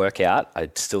first workout, I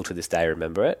still to this day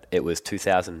remember it. It was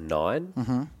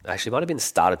 2009. Actually, it might have been the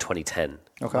start of 2010.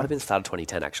 Okay. Might have been the start of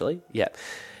 2010, actually. Yeah.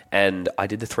 And I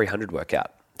did the 300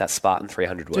 workout, that Spartan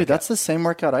 300 workout. Dude, that's the same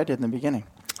workout I did in the beginning.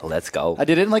 Let's go. I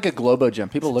did it in like a Globo gym.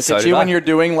 People look So at did you I. when you're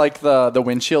doing like the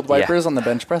windshield wipers on the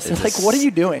bench press. They're like, what are you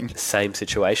doing? Same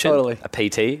situation. Totally.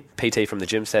 A PT from the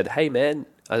gym said, "Hey man,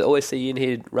 I always see you in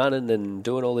here running and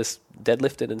doing all this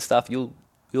deadlifting and stuff. You'll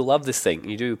love this thing.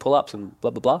 You do pull-ups and blah,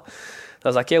 blah, blah." And I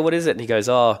was like, "Yeah, what is it?" And he goes,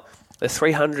 "Oh, the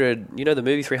 300, you know the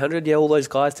movie 300? Yeah, all those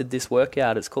guys did this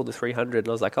workout. It's called the 300. And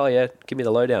I was like, "Oh yeah, give me the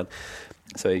lowdown."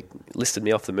 So he listed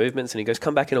me off the movements and he goes,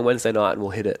 "Come back in on Wednesday night and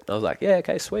we'll hit it." And I was like, "Yeah,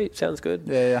 okay, sweet. Sounds good."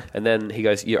 Yeah. And then he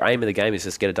goes, "Your aim of the game is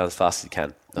just get it done as fast as you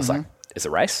can." I was like, "It's a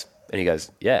race?" And he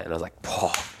goes, "Yeah." And I was like,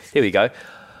 "Oh, here we go."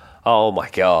 Oh my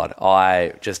God.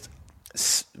 I just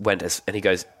went, and he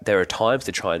goes, "There are times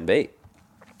to try and beat."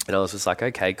 And I was just like,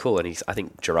 okay, cool. And I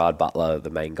think Gerard Butler,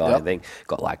 the main guy, I think,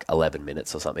 got like 11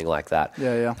 minutes or something like that.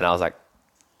 Yeah. And I was like,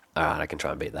 all right, I can try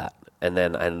and beat that. And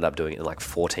then I ended up doing it in like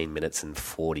 14 minutes and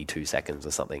 42 seconds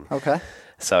or something. Okay.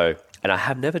 So, and I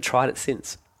have never tried it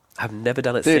since. I've never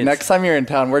done it since. Dude, next time you're in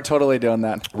town, we're totally doing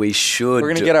that. We should. We're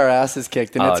going to get our asses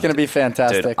kicked, and it's going to be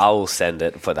fantastic. Dude, I will send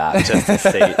it for that just to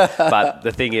see. But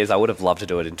the thing is, I would have loved to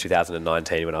do it in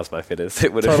 2019 when I was my fittest.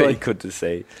 It would have been good to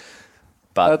see.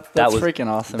 But that's was freaking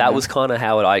awesome. That man. was kind of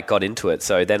how I got into it.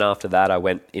 So then after that, I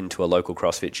went into a local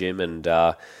CrossFit gym and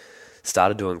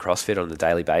started doing CrossFit on a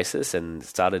daily basis and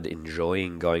started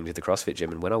enjoying going to the CrossFit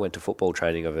gym. And when I went to football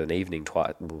training of an evening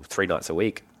 3 nights a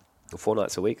week or 4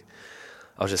 nights a week,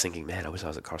 I was just thinking, man, I wish I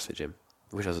was at CrossFit gym.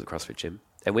 I wish I was at CrossFit gym.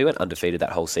 And we went undefeated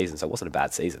that whole season, so it wasn't a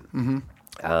bad season.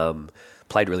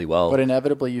 Played really well. But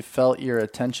inevitably, you felt your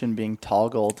attention being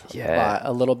toggled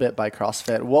a little bit by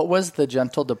CrossFit. What was the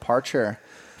gentle departure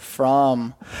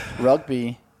from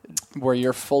rugby where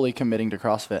you're fully committing to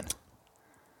CrossFit?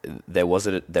 There was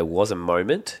a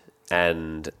moment,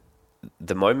 and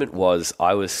the moment was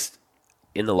I was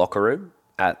in the locker room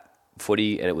at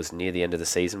footy, and it was near the end of the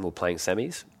season. We were playing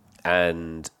semis,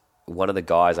 and one of the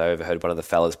guys, I overheard one of the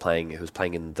fellas who was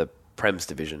playing in the Prems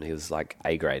division. He was like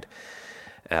A grade.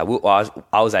 I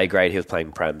was A grade. He was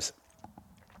playing Prems,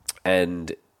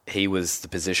 and he was the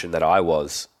position that I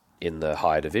was in the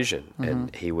higher division,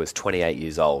 and he was 28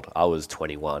 years old. I was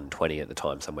 21, 20 at the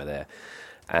time, somewhere there.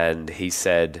 And he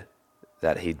said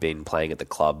that he'd been playing at the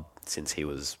club since he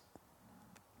was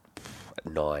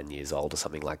 9 years old or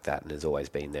something like that, and has always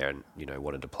been there and,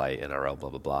 wanted to play NRL, blah,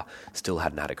 blah, blah. Still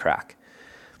hadn't had a crack.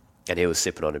 And he was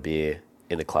sipping on a beer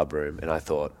in the club room, and I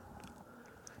thought,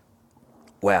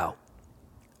 wow,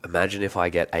 imagine if I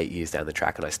get 8 years down the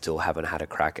track and I still haven't had a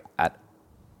crack at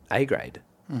A grade.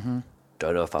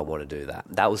 Don't know if I want to do that.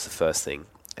 That was the first thing.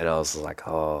 And I was like,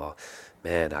 oh,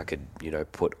 man, I could,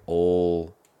 put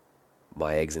all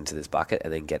my eggs into this bucket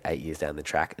and then get 8 years down the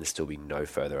track and still be no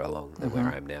further along than where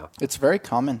I am now. It's very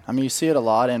common. I mean, you see it a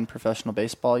lot in professional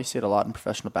baseball. You see it a lot in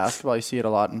professional basketball. You see it a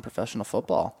lot in professional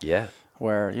football. Yeah.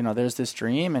 Where, there's this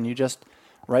dream and you just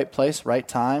right place, right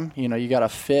time. You got to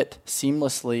fit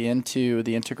seamlessly into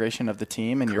the integration of the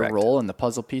team and Correct. your role and the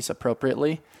puzzle piece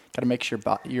appropriately. Got to make sure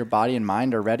your body and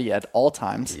mind are ready at all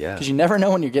times. Yeah. Because you never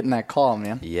know when you're getting that call,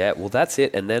 man. Yeah, well, that's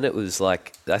it. And then it was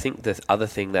like, I think the other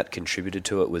thing that contributed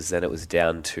to it was then it was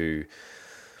down to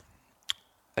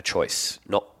a choice,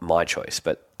 not my choice,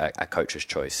 but a coach's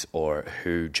choice, or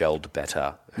who gelled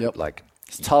better. Yep. Like,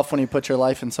 it's tough when you put your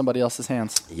life in somebody else's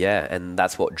hands. yeah, and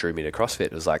that's what drew me to CrossFit.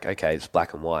 It was like, okay, it's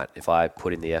black and white. If I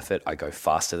put in the effort, I go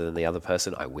faster than the other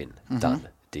person, I win. Done.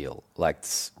 Deal. Like,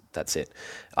 that's it.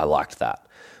 I liked that,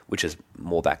 which is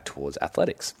more back towards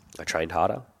athletics. I trained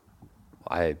harder.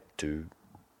 I do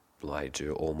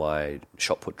all my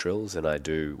shot put drills, and I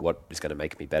do what is going to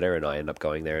make me better, and I end up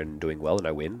going there and doing well, and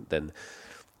I win. Then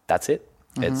that's it.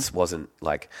 It wasn't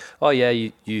like, oh yeah,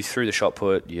 you threw the shot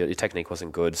put, your technique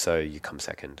wasn't good, so you come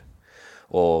second.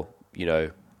 Or,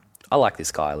 I like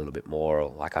this guy a little bit more, or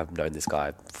like I've known this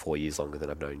guy 4 years longer than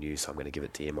I've known you, so I'm going to give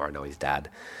it to him, or I know his dad.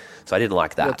 So I didn't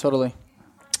like that. Yeah, totally.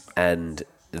 And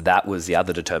that was the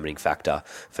other determining factor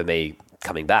for me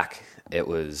coming back. It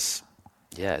was,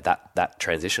 that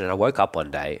transition. And I woke up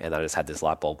one day and I just had this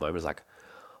light bulb moment. I was like,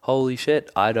 holy shit,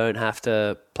 I don't have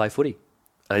to play footy.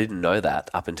 I didn't know that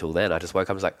up until then. I just woke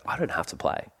up and was like, I don't have to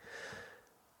play.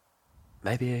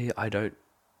 Maybe I don't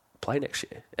play next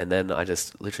year. And then I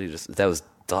just literally I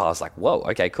was like, whoa,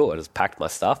 okay, cool. I just packed my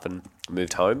stuff and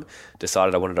moved home,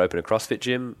 decided I wanted to open a CrossFit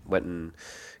gym, went and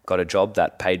got a job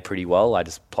that paid pretty well. I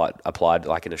just applied,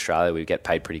 like in Australia, we get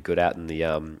paid pretty good out in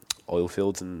the oil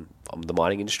fields and the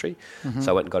mining industry.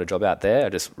 So I went and got a job out there. I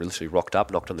just literally rocked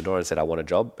up, knocked on the door and said, I want a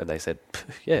job. And they said,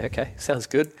 yeah, okay, sounds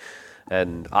good.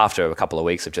 And after a couple of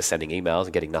weeks of just sending emails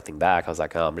and getting nothing back, I was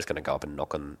like, I'm just going to go up and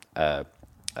knock on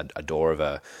a door of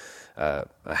a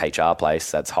HR place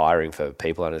that's hiring for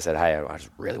people. And I said, hey, I just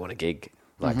really want a gig.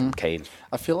 Like, I'm keen.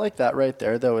 I feel like that right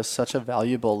there, though, is such a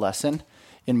valuable lesson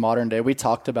in modern day. We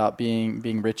talked about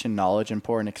being rich in knowledge and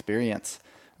poor in experience,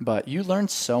 but you learn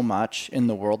so much in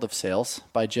the world of sales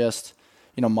by just,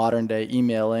 modern day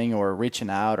emailing or reaching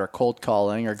out or cold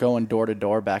calling or going door to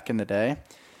door back in the day.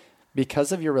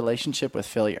 Because of your relationship with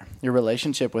failure, your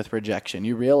relationship with rejection,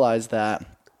 you realize that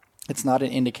it's not an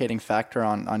indicating factor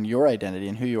on your identity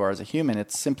and who you are as a human.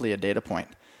 It's simply a data point.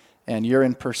 And you're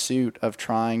in pursuit of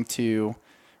trying to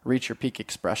reach your peak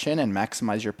expression and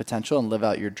maximize your potential and live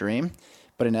out your dream.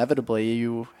 But inevitably,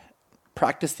 you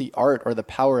practice the art or the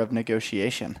power of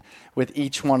negotiation with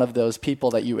each one of those people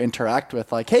that you interact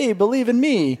with. Like, hey, believe in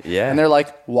me. Yeah. And they're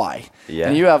like, why? Yeah.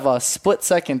 And you have a split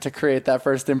second to create that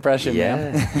first impression, Yeah.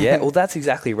 man. Yeah. Well, that's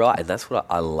exactly right. And that's what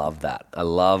I love that. I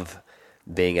love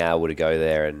being able to go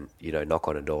there and, knock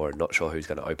on a door and not sure who's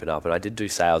going to open up. And I did do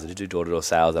sales. I did do door-to-door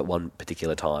sales at one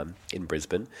particular time in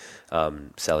Brisbane,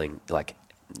 selling like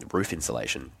roof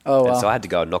insulation. Oh, wow. And so I had to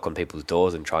go and knock on people's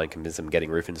doors and try and convince them getting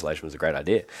roof insulation was a great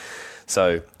idea.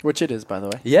 So, Which it is, by the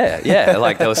way. yeah.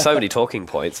 Like there were so many talking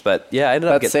points, but yeah, I ended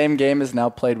up same game is now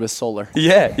played with solar.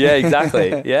 Yeah,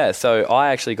 exactly. Yeah, so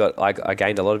I actually I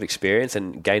gained a lot of experience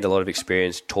and gained a lot of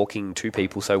experience talking to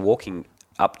people. So walking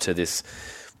up to this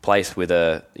place with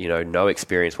no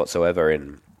experience whatsoever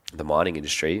in the mining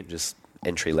industry, just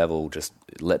entry level, just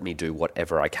let me do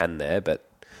whatever I can there, but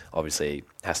obviously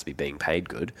it has to be being paid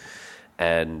good.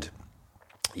 And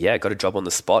yeah, got a job on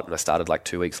the spot and I started like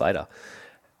 2 weeks later.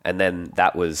 And then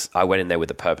I went in there with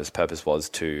a purpose. Purpose was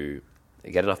to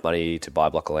get enough money to buy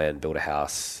a block of land, build a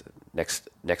house. Next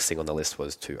thing on the list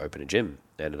was to open a gym.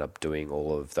 I ended up doing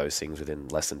all of those things within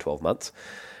less than 12 months.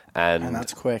 And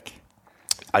that's quick.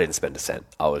 I didn't spend a cent.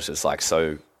 I was just like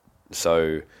so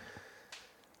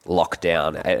locked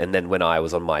down. And then when I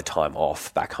was on my time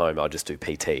off back home, I'd just do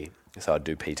PT. So I'd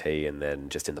do PT and then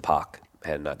just in the park.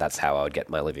 And that's how I would get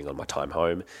my living on my time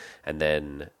home. And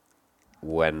then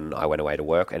when I went away to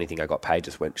work, anything I got paid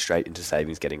just went straight into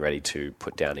savings, getting ready to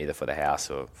put down either for the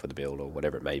house or for the build or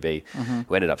whatever it may be.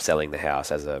 We ended up selling the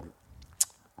house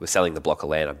we're selling the block of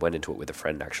land. I went into it with a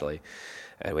friend actually,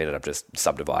 and we ended up just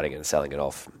subdividing it and selling it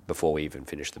off before we even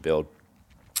finished the build.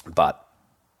 But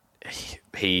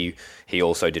he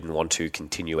also didn't want to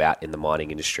continue out in the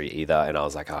mining industry either. And I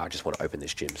was like, I just want to open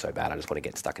this gym so bad. I just want to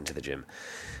get stuck into the gym.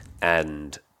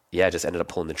 And yeah, just ended up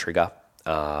pulling the trigger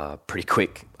pretty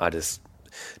quick. I just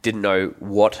didn't know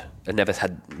I never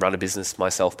had run a business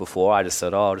myself before. I just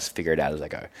said, I'll just figure it out as I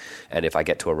go. And if I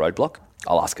get to a roadblock,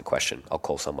 I'll ask a question. I'll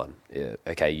call someone. Yeah,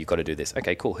 okay, you've got to do this.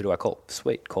 Okay, cool. Who do I call?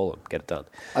 Sweet, call them, get it done.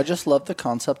 I just love the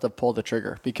concept of pull the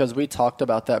trigger, because we talked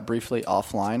about that briefly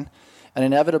offline. And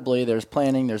inevitably, there's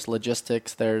planning, there's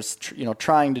logistics, there's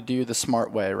trying to do the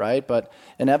smart way, right? But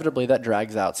inevitably, that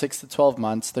drags out 6 to 12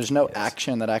 months. There's no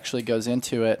action that actually goes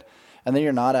into it, and then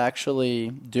you're not actually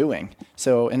doing.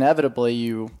 So inevitably,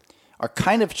 you are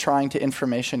kind of trying to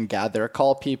information gather,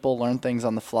 call people, learn things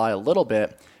on the fly a little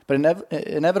bit. But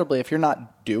inevitably, if you're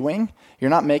not doing, you're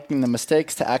not making the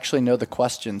mistakes to actually know the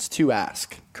questions to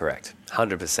ask. Correct.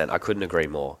 100%. I couldn't agree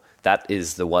more. That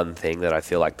is the one thing that I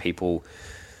feel like people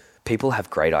have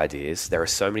great ideas. There are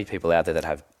so many people out there that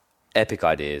have epic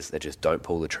ideas that just don't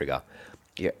pull the trigger.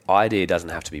 Your idea doesn't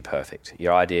have to be perfect. You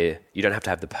don't have to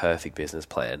have the perfect business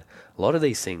plan. A lot of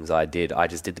these things I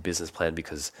just did the business plan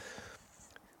because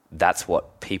that's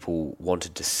what people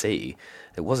wanted to see.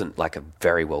 It wasn't like a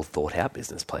very well thought out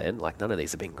business plan. Like, none of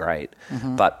these have been great.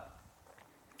 Mm-hmm. But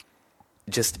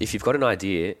just if you've got an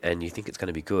idea and you think it's going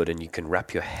to be good and you can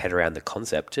wrap your head around the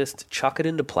concept, just chuck it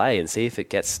into play and see if it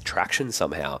gets traction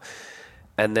somehow.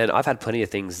 And then I've had plenty of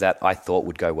things that I thought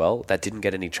would go well that didn't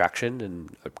get any traction,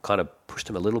 and I kind of pushed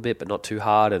them a little bit, but not too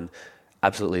hard, and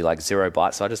absolutely like zero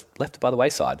bites. So I just left it by the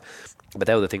wayside. But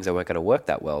they were the things that weren't going to work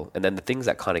that well. And then the things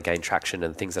that kind of gain traction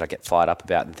and things that I get fired up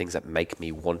about and things that make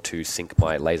me want to sink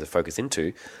my laser focus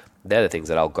into, they're the things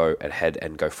that I'll go ahead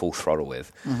and go full throttle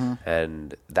with. Mm-hmm.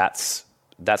 And that's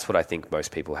what I think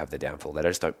most people have their downfall. They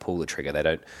just don't pull the trigger. They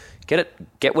don't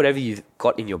get whatever you've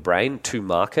got in your brain to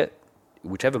market,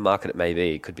 whichever market it may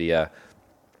be. It could be a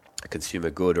consumer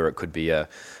good, or it could be a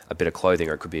bit of clothing,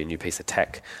 or it could be a new piece of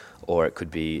tech, or it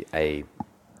could be a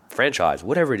franchise,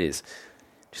 whatever it is.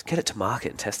 Just get it to market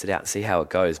and test it out and see how it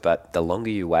goes. But the longer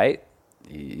you wait,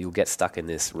 you'll get stuck in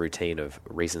this routine of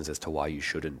reasons as to why you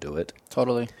shouldn't do it.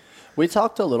 Totally. We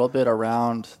talked a little bit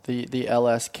around the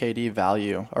LSKD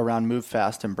value, around move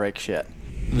fast and break shit.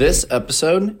 This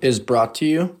episode is brought to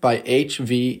you by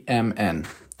HVMN,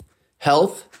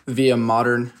 Health via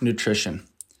Modern Nutrition.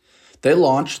 They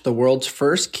launched the world's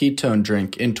first ketone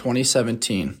drink in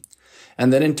 2017,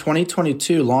 and then in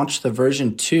 2022 launched the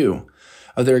version 2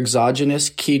 of their exogenous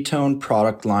ketone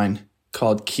product line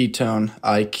called Ketone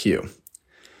IQ.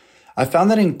 I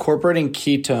found that incorporating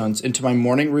ketones into my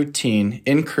morning routine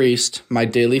increased my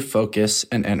daily focus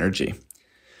and energy.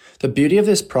 The beauty of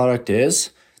this product is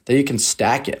that you can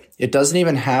stack it. It doesn't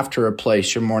even have to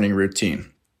replace your morning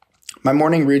routine. My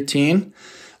morning routine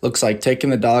looks like taking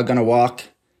the dog on a walk,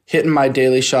 hitting my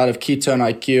daily shot of Ketone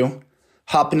IQ,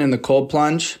 hopping in the cold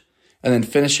plunge, and then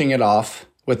finishing it off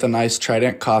with a nice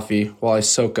Trident coffee while I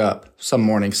soak up some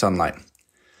morning sunlight.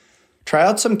 Try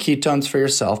out some ketones for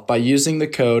yourself by using the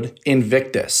code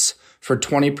INVICTUS for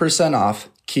 20% off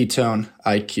Ketone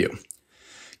IQ.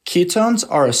 Ketones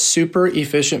are a super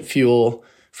efficient fuel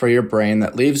for your brain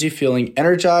that leaves you feeling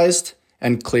energized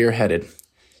and clear-headed.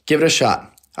 Give it a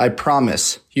shot. I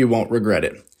promise you won't regret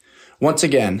it. Once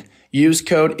again, use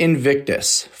code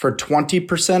INVICTUS for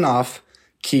 20% off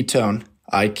Ketone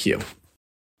IQ.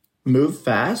 Move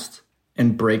fast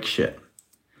and break shit.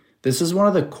 This is one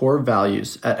of the core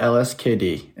values at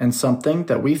LSKD and something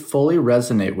that we fully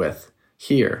resonate with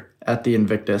here at the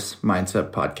Invictus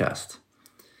Mindset Podcast.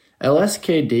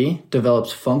 LSKD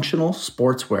develops functional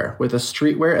sportswear with a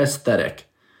streetwear aesthetic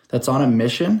that's on a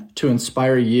mission to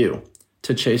inspire you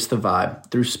to chase the vibe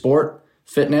through sport,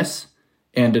 fitness,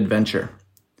 and adventure.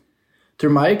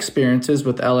 Through my experiences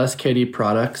with LSKD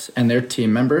products and their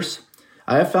team members,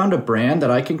 I have found a brand that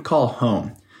I can call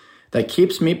home that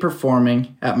keeps me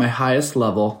performing at my highest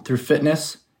level through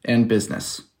fitness and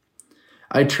business.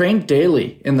 I train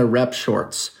daily in the rep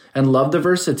shorts and love the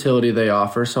versatility they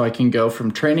offer, so I can go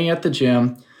from training at the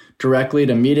gym directly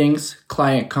to meetings,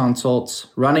 client consults,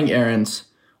 running errands,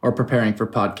 or preparing for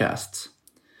podcasts.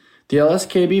 The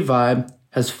LSKB vibe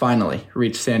has finally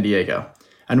reached San Diego,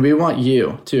 and we want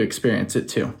you to experience it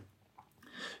too.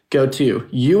 Go to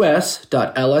us.lskd.co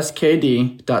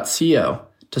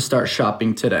to start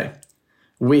shopping today.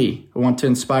 We want to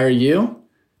inspire you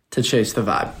to chase the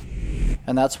vibe.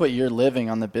 And that's what you're living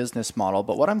on the business model.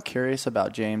 But what I'm curious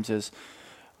about, James, is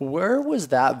where was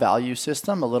that value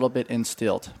system a little bit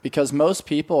instilled? Because most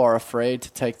people are afraid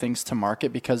to take things to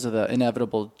market because of the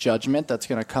inevitable judgment that's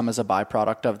going to come as a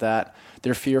byproduct of that.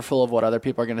 They're fearful of what other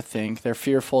people are going to think. They're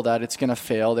fearful that it's going to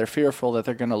fail. They're fearful that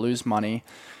they're going to lose money.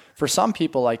 For some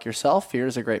people like yourself, fear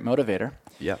is a great motivator.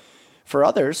 Yeah. For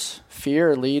others,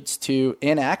 fear leads to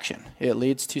inaction. It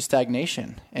leads to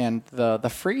stagnation and the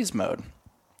freeze mode.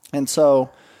 And so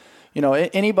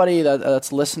Anybody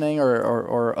that's listening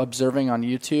or observing on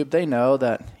YouTube, they know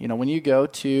that, when you go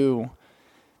to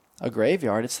a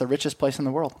graveyard, it's the richest place in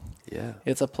the world. Yeah.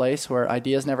 It's a place where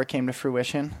ideas never came to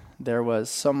fruition. There was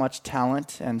so much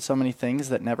talent and so many things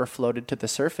that never floated to the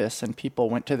surface, and people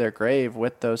went to their grave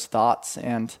with those thoughts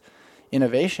and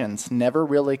innovations never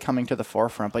really coming to the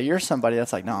forefront. But you're somebody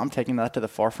that's like, no, I'm taking that to the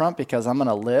forefront because I'm going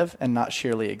to live and not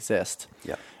sheerly exist.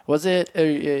 Yeah. Was it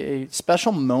a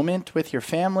special moment with your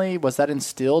family? Was that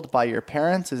instilled by your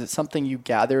parents? Is it something you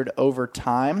gathered over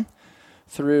time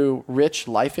through rich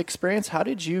life experience? How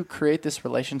did you create this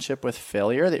relationship with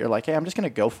failure that you're like, hey, I'm just going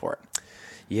to go for it?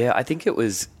 Yeah, I think it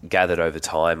was gathered over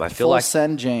time. I feel full like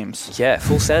send, James. Yeah,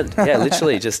 full send. Yeah,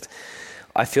 literally just.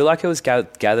 I feel like it was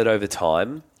gathered over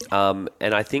time, and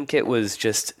I think it was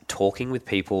just talking with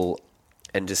people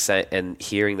and just and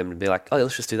hearing them and be like, oh,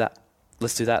 let's just do that.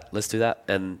 Let's do that. Let's do that.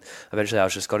 And eventually I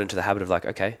just got into the habit of like,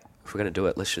 okay, if we're going to do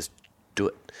it, let's just do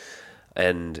it.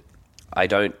 And I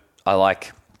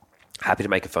like happy to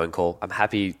make a phone call. I'm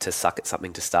happy to suck at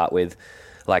something to start with.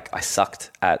 Like I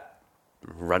sucked at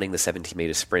running the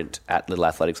 70-meter sprint at Little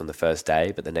Athletics on the first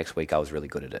day, but the next week I was really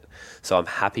good at it. So I'm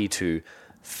happy to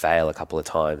fail a couple of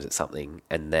times at something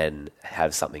and then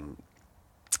have something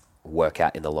work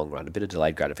out in the long run. A bit of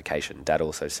delayed gratification. Dad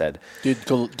also said...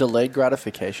 Dude, delayed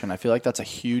gratification. I feel like that's a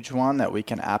huge one that we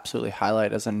can absolutely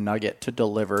highlight as a nugget to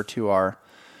deliver to our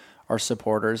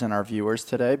supporters and our viewers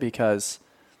today, because,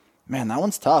 man, that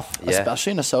one's tough,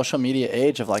 especially in a social media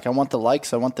age of like, I want the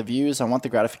likes, I want the views, I want the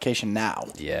gratification now.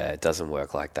 Yeah, it doesn't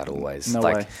work like that always. No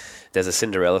way. There's a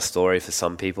Cinderella story for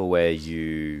some people where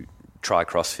you try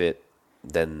CrossFit,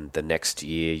 then the next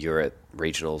year you're at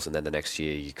regionals, and then the next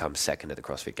year you come second at the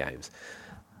CrossFit Games.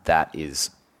 That is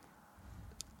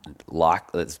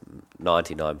that's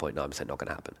 99.9% not going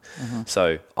to happen. Mm-hmm.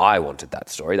 So I wanted that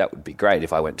story. That would be great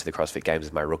if I went to the CrossFit Games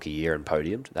as my rookie year and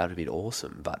podiumed. That would be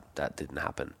awesome, but that didn't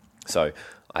happen. So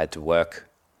I had to work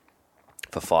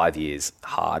for 5 years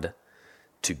hard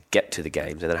to get to the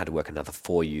games, and then I had to work another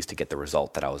 4 years to get the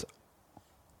result that I was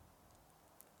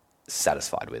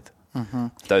satisfied with. Mm-hmm.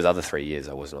 Those other 3 years,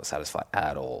 I was not satisfied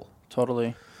at all.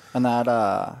 Totally. And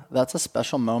that's a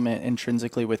special moment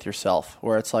intrinsically with yourself,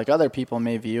 where it's like other people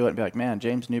may view it and be like, man,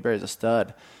 James Newberry's a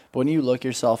stud. But when you look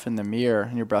yourself in the mirror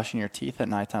and you're brushing your teeth at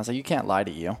night, it's like you can't lie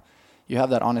to you. You have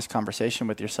that honest conversation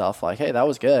with yourself like, hey, that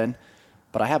was good,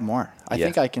 but I have more. I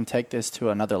think I can take this to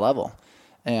another level.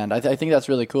 And I think that's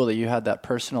really cool that you had that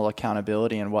personal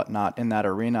accountability and whatnot in that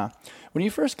arena. When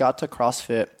you first got to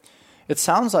CrossFit, it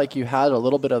sounds like you had a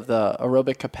little bit of the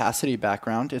aerobic capacity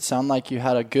background. It sounded like you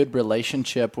had a good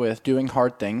relationship with doing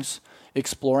hard things,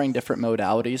 exploring different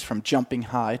modalities from jumping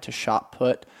high to shot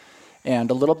put,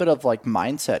 and a little bit of like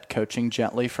mindset coaching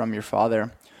gently from your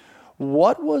father.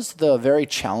 What was the very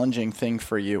challenging thing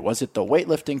for you? Was it the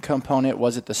weightlifting component?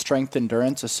 Was it the strength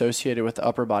endurance associated with the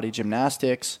upper body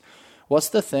gymnastics? What's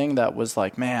the thing that was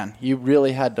like, man, you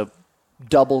really had to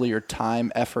double your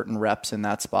time, effort, and reps in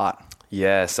that spot?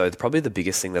 Yeah, so probably the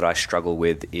biggest thing that I struggle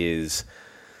with is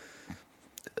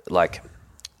like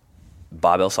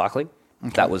barbell cycling.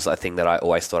 Okay. That was a thing that I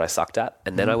always thought I sucked at.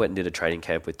 And then I went and did a training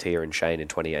camp with Tia and Shane in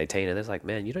 2018, and they was like,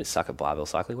 man, you don't suck at barbell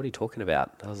cycling. What are you talking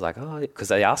about? I was like, oh, because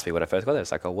they asked me when I first got there.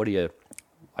 It's like, oh,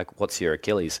 what's your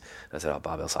Achilles? And I said, oh,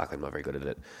 barbell cycling, I'm not very good at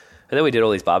it. And then we did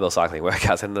all these barbell cycling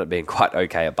workouts and ended up being quite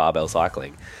okay at barbell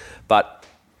cycling. But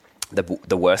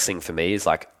the worst thing for me is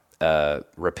like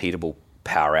repeatable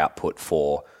power output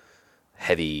for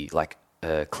heavy, like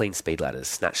clean speed ladders,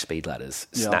 snatch speed ladders,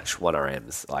 snatch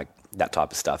 1RMs, like that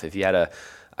type of stuff. If you had a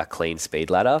clean speed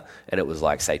ladder and it was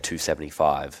like, say,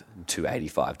 275,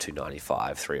 285,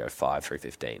 295, 305,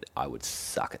 315, I would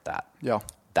suck at that. Yeah.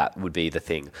 That would be the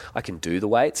thing. I can do the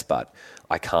weights, but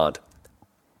I can't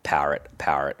power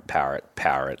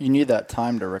it. You need that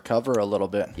time to recover a little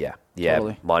bit. Yeah.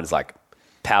 Totally. Mine's like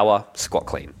power, squat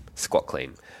clean,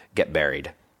 get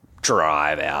buried,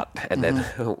 drive out, and then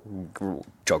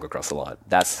jog across the line.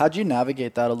 How'd you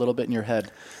navigate that a little bit in your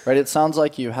head? Right. It sounds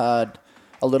like you had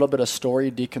a little bit of story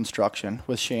deconstruction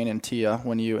with Shane and Tia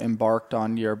when you embarked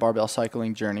on your barbell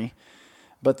cycling journey.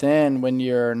 But then when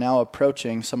you're now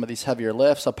approaching some of these heavier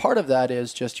lifts, a part of that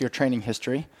is just your training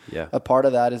history. Yeah. A part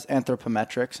of that is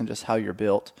anthropometrics and just how you're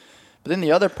built. But then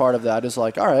the other part of that is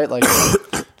like, all right, like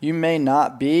you may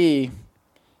not be,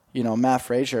 Matt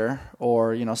Frazier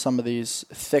or, some of these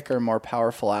thicker, more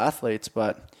powerful athletes,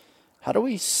 but how do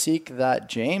we seek that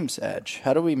James edge?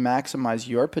 How do we maximize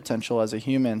your potential as a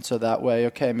human so that way,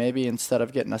 okay, maybe instead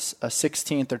of getting a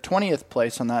 16th or 20th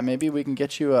place on that, maybe we can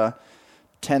get you a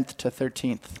 10th to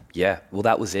 13th. Yeah, well,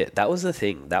 that was it. That was the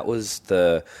thing. That was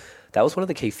one of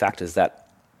the key factors that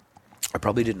I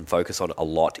probably didn't focus on a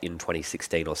lot in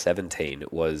 2016 or 17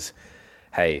 was,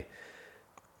 hey,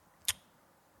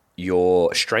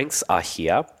 your strengths are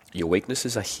here, your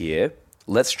weaknesses are here.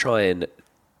 Let's try and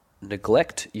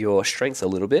neglect your strengths a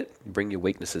little bit, bring your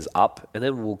weaknesses up, and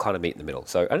then we'll kind of meet in the middle.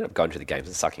 So I ended up going to the games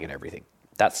and sucking at everything.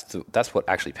 That's what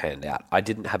actually panned out. I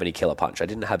didn't have any killer punch. I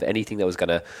didn't have anything that was going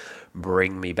to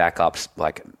bring me back up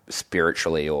like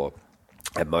spiritually or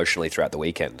emotionally throughout the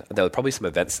weekend. There were probably some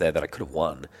events there that I could have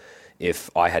won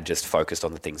if I had just focused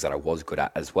on the things that I was good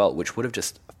at as well, which would have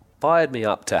just fired me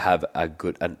up to have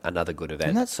another good event.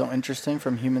 Isn't that so interesting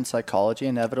from human psychology?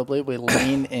 Inevitably, we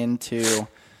lean into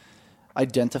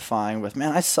identifying with,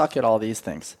 man, I suck at all these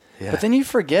things. Yeah. But then you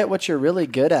forget what you're really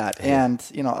good at. Yeah. And,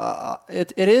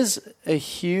 it is a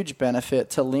huge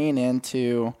benefit to lean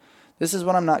into, this is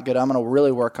what I'm not good at. I'm going to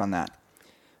really work on that.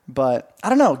 But I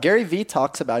don't know. Gary Vee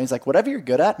talks about, he's like, whatever you're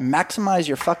good at, maximize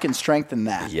your fucking strength in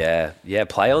that. Yeah. Yeah.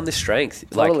 Play on the strength.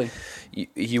 Totally. Like,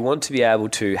 you want to be able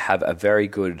to have a very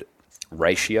good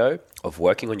ratio of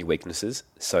working on your weaknesses.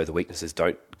 So the weaknesses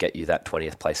don't get you that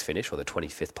 20th place finish or the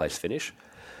 25th place finish.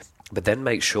 But then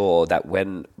make sure that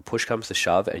when push comes to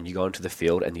shove and you go into the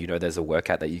field and there's a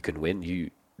workout that you can win,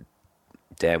 you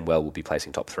damn well will be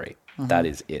placing top 3. Mm-hmm. That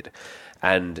is it.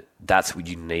 And that's what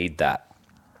you need that.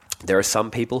 There are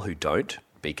some people who don't.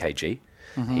 BKG,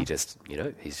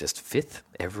 mm-hmm. He's just fifth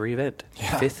every event.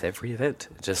 Yeah. Fifth every event.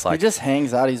 Just like he just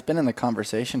hangs out. He's been in the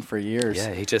conversation for years.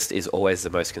 Yeah, he just is always the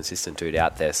most consistent dude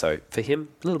out there. So for him,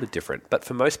 a little bit different. But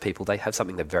for most people, they have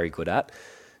something they're very good at.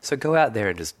 So go out there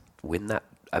and just win that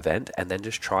event and then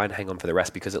just try and hang on for the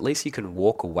rest, because at least you can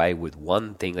walk away with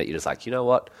one thing that you're just like, you know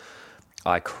what?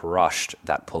 I crushed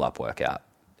that pull-up workout.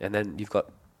 And then you've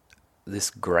got this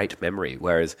great memory,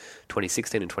 whereas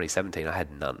 2016 and 2017 I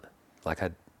had none. Like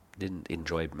I didn't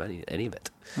enjoy any of it.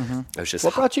 Mm-hmm. It was just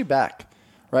what brought you back,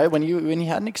 right? When you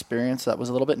had an experience that was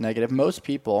a little bit negative, most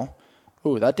people,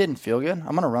 that didn't feel good. I'm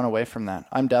going to run away from that.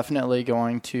 I'm definitely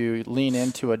going to lean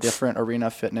into a different arena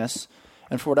of fitness.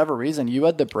 And for whatever reason, you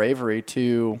had the bravery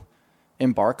to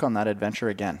embark on that adventure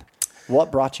again. What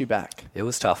brought you back? It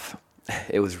was tough.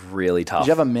 It was really tough. Did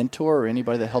you have a mentor or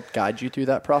anybody that helped guide you through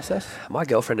that process? My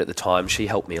girlfriend at the time, she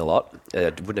helped me a lot.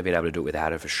 Wouldn't have been able to do it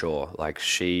without her for sure. Like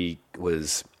she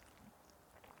was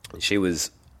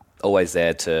always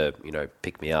there to,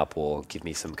 pick me up or give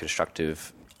me some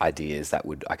constructive ideas that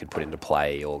I could put into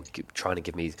play, or trying to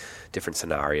give me different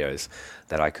scenarios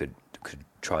that I could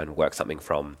try and work something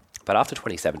from. But after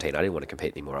 2017, I didn't want to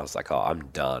compete anymore. I was like, I'm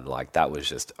done. Like that was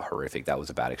just horrific. That was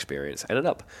a bad experience.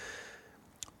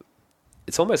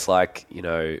 It's almost like,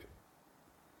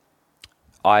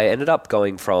 I ended up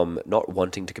going from not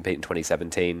wanting to compete in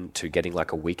 2017 to getting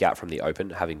like a week out from the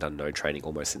Open, having done no training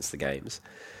almost since the games.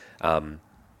 And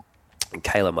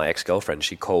Kayla, my ex-girlfriend,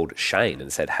 she called Shane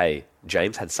and said, hey,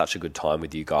 James had such a good time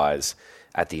with you guys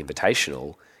at the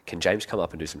Invitational. Can James come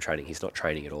up and do some training? He's not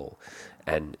training at all.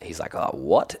 And he's like, oh,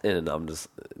 what? And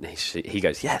he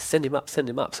goes, yeah, send him up.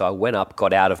 So I went up,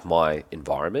 got out of my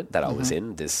environment that I was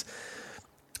in, this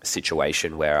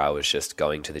situation where I was just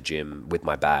going to the gym with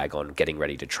my bag on, getting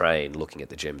ready to train, looking at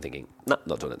the gym, thinking, no,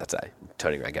 not doing it that day,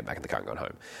 turning around, getting back in the car and going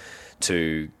home,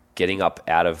 to getting up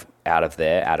out of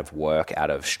there, out of work, out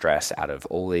of stress, out of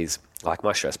all these, like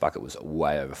my stress bucket was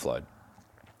way overflowed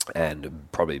and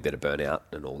probably a bit of burnout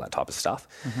and all that type of stuff.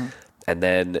 Mm-hmm. And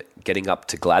then getting up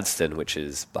to Gladstone, which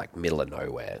is like middle of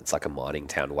nowhere. It's like a mining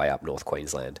town way up North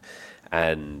Queensland,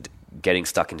 and getting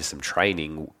stuck into some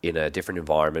training in a different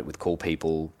environment with cool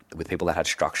people, with people that had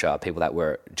structure, people that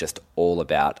were just all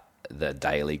about the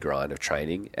daily grind of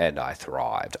training, and I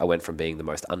thrived. I went from being the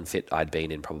most unfit I'd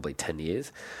been in probably 10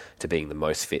 years to being the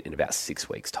most fit in about 6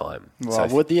 weeks' time. Well,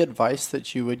 would the advice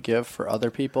that you would give for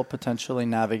other people potentially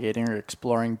navigating or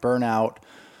exploring burnout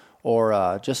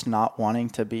or just not wanting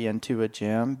to be into a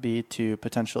gym be to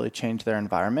potentially change their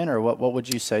environment, or what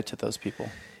would you say to those people?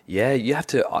 Yeah, you have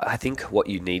to, I think what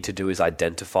you need to do is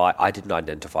identify. I didn't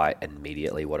identify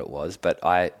immediately what it was, but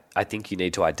I think you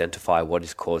need to identify what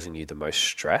is causing you the most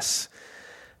stress,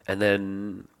 and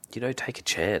then, take a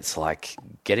chance, like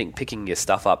picking your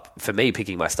stuff up. For me,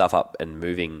 picking my stuff up and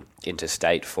moving into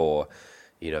state for,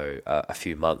 a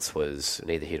few months was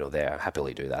neither here nor there. I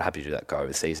happily do that. Happy to do that, go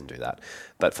overseas and do that.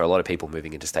 But for a lot of people,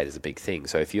 moving into state is a big thing.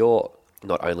 So if you're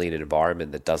not only in an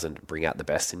environment that doesn't bring out the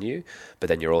best in you, but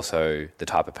then you're also the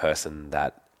type of person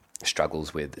that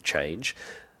struggles with change,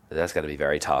 that's going to be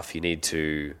very tough.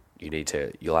 You'll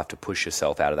have to push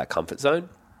yourself out of that comfort zone,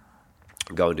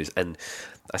 go and do. And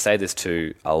I say this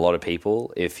to a lot of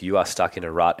people: if you are stuck in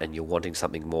a rut and you're wanting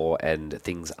something more and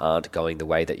things aren't going the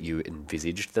way that you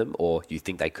envisaged them, or you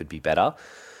think they could be better,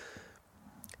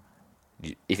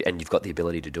 and you've got the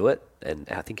ability to do it, and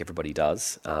I think everybody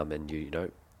does, and you know,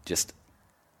 just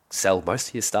sell most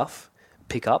of your stuff,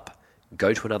 pick up,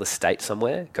 go to another state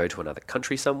somewhere, go to another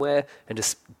country somewhere, and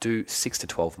just do 6 to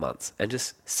 12 months and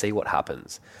just see what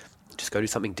happens. Just go do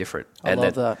something different. I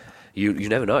love that. You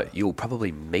never know. You'll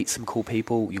probably meet some cool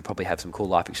people. You'll probably have some cool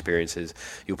life experiences.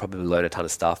 You'll probably learn a ton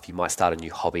of stuff. You might start a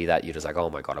new hobby that you're just like, oh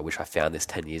my God, I wish I found this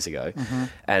 10 years ago.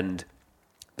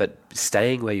 But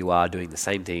staying where you are, doing the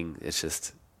same thing, it's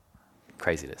just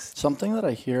craziness. Something that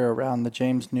I hear around the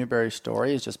James Newberry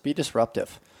story is just be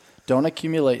disruptive. Don't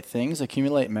accumulate things,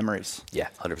 accumulate memories. Yeah,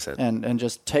 100%. And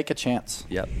just take a chance.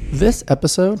 Yep. This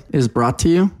episode is brought to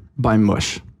you by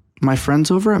Mush. My friends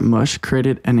over at Mush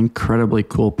created an incredibly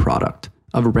cool product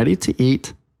of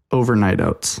ready-to-eat overnight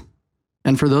oats.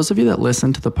 And for those of you that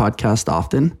listen to the podcast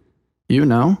often, you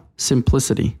know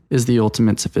simplicity is the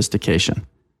ultimate sophistication.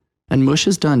 And Mush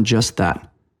has done just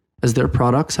that, as their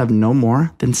products have no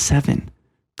more than 7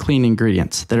 clean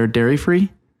ingredients that are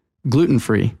dairy-free,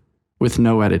 gluten-free, with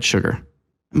no added sugar.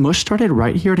 Mush started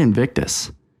right here at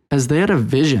Invictus, as they had a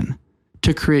vision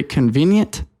to create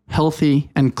convenient, healthy,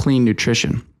 and clean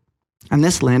nutrition. And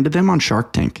this landed them on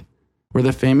Shark Tank, where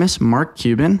the famous Mark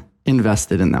Cuban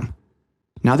invested in them.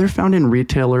 Now they're found in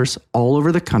retailers all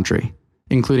over the country,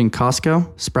 including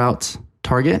Costco, Sprouts,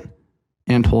 Target,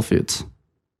 and Whole Foods.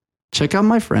 Check out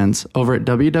my friends over at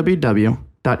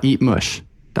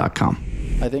www.eatmush.com.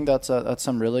 I think that's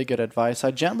some really good advice.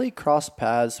 I gently crossed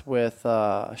paths with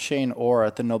Shane Orr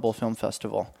at the Noble Film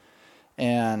Festival,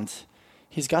 and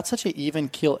he's got such an even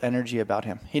keel energy about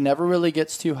him. He never really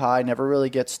gets too high, never really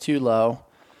gets too low.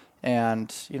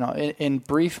 And, you know, in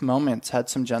brief moments, had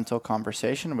some gentle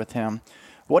conversation with him.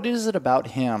 What is it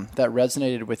about him that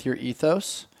resonated with your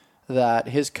ethos, that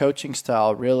his coaching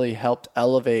style really helped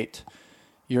elevate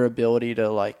your ability to,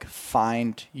 like,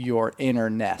 find your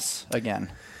inner-ness again?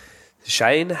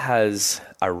 Shane has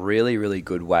a really, really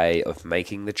good way of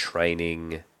making the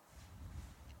training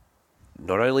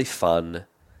not only fun,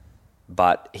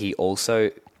 but he also,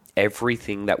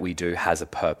 everything that we do has a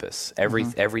purpose.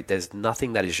 There's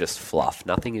nothing that is just fluff.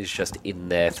 Nothing is just in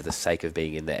there for the sake of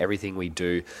being in there. Everything we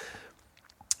do,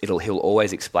 he'll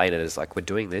always explain it as like, we're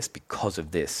doing this because of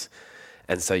this.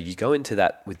 And so you go into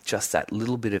that with just that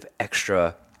little bit of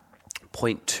extra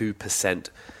 0.2%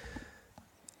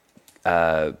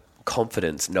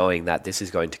 confidence, knowing that this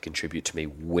is going to contribute to me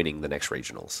winning the next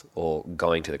regionals or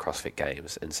going to the CrossFit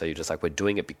Games. And so you're just like, we're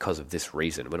doing it because of this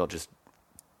reason. We're not just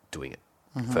doing it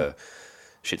for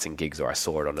shits and gigs, or I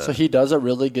saw it on So he does a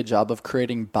really good job of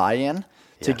creating buy-in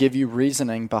to give you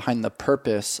reasoning behind the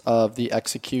purpose of the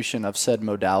execution of said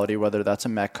modality, whether that's a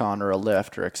Metcon or a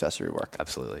lift or accessory work.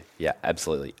 Absolutely. Yeah,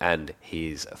 absolutely. And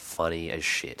he's funny as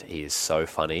shit. He is so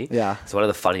funny. Yeah. He's one of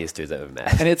the funniest dudes I've ever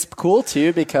met. And it's cool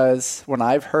too, because when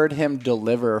I've heard him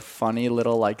deliver funny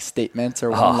little like statements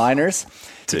or one-liners,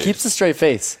 he keeps a straight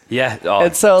face. Yeah.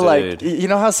 And so like, you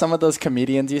know how some of those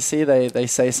comedians you see, they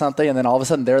say something and then all of a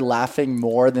sudden they're laughing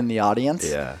more than the audience?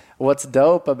 Yeah. What's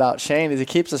dope about Shane is he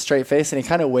keeps a straight face and he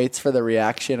kind of waits for the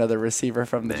reaction of the receiver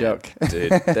from the joke.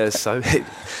 Dude, there's so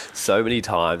many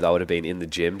times I would have been in the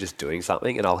gym just doing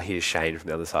something and I'll hear Shane from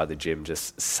the other side of the gym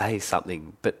just say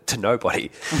something but to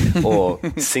nobody or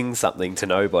sing something to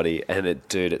nobody, and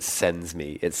it sends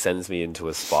me into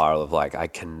a spiral of like, I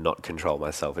cannot control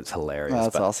myself. It's hilarious.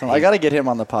 That's awesome. I got to get him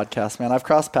on the podcast, man. I've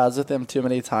crossed paths with him too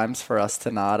many times for us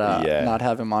to not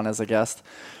have him on as a guest.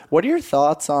 What are your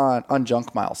thoughts on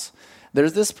junk miles?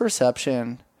 There's this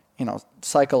perception, you know,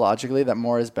 psychologically that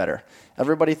more is better.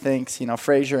 Everybody thinks, you know,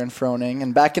 Fraser and Froning,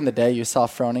 and back in the day you saw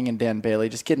Froning and Dan Bailey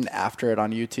just getting after it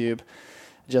on YouTube.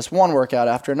 Just one workout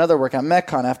after another workout,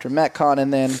 Metcon after Metcon,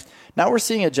 and then now we're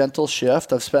seeing a gentle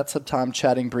shift. I've spent some time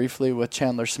chatting briefly with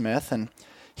Chandler Smith, and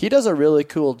he does a really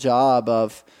cool job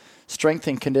of strength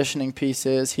and conditioning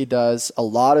pieces. He does a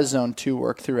lot of zone 2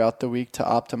 work throughout the week to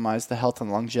optimize the health and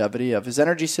longevity of his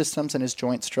energy systems and his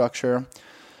joint structure.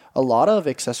 A lot of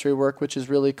accessory work, which is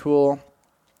really cool.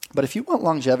 But if you want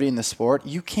longevity in the sport,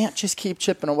 you can't just keep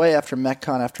chipping away after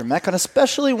Metcon,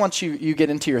 especially once you get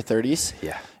into your 30s.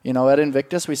 Yeah. You know, at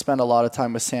Invictus, we spend a lot of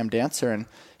time with Sam Dancer, and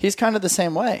he's kind of the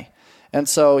same way. And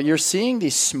so you're seeing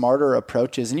these smarter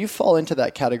approaches, and you fall into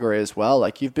that category as well.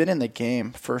 Like, you've been in the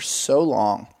game for so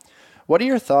long. What are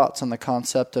your thoughts on the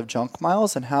concept of junk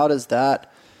miles, and how does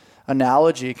that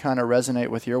analogy kind of resonate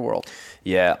with your world?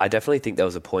 Yeah, I definitely think there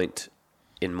was a point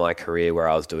in my career where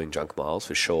I was doing junk miles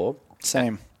for sure.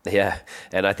 Same. Yeah,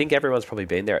 and I think everyone's probably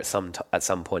been there at some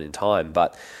point in time.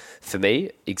 But for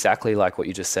me, exactly like what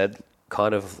you just said,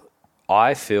 kind of,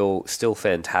 I feel still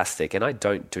fantastic, and I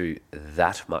don't do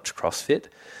that much CrossFit.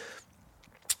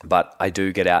 But I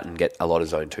do get out and get a lot of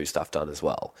zone 2 stuff done as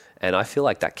well. And I feel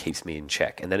like that keeps me in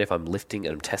check. And then if I'm lifting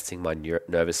and I'm testing my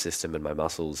nervous system and my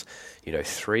muscles,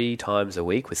 3 times a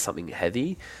week with something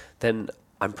heavy, then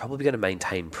I'm probably going to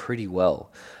maintain pretty well.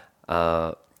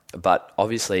 But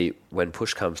obviously when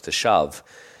push comes to shove,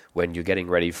 when you're getting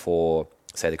ready for,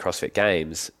 say, the CrossFit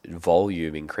Games,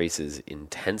 volume increases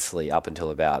intensely up until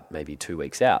about maybe 2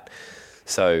 weeks out.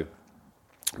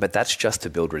 But that's just to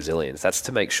build resilience. That's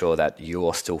to make sure that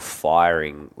you're still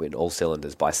firing in all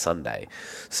cylinders by Sunday.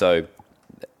 So,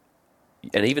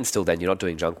 and even still then, you're not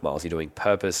doing junk miles. You're doing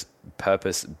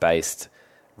purpose-based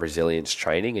resilience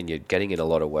training, and you're getting in a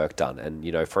lot of work done. And,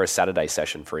 for a Saturday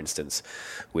session, for instance,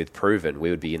 with Proven, we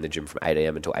would be in the gym from 8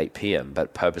 a.m. until 8 p.m.,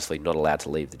 but purposely not allowed to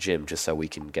leave the gym just so we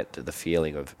can get to the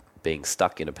feeling of being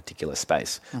stuck in a particular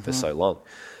space for so long.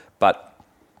 But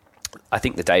I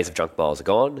think the days of junk miles are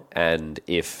gone, and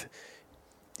if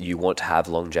you want to have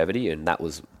longevity, and that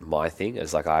was my thing,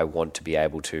 is like I want to be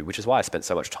able to, which is why I spent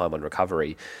so much time on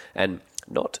recovery, and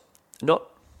not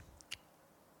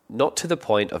to the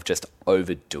point of just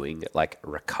overdoing like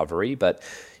recovery, but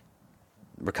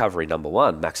recovery number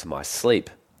one, maximize sleep,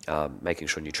 making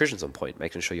sure nutrition's on point,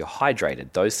 making sure you're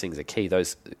hydrated. Those things are key,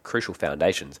 those crucial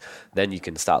foundations. Then you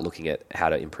can start looking at how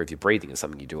to improve your breathing. It's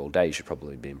something you do all day. You should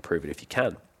probably improve it if you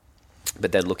can.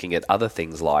 But then looking at other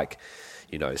things like,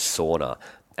 sauna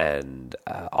and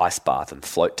ice bath and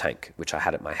float tank, which I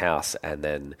had at my house, and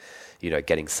then,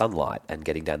 getting sunlight and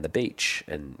getting down the beach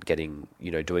and getting,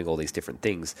 doing all these different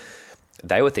things.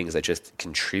 They were things that just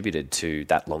contributed to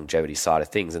that longevity side of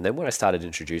things. And then when I started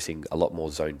introducing a lot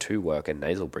more zone 2 work and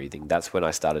nasal breathing, that's when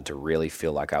I started to really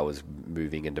feel like I was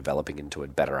moving and developing into a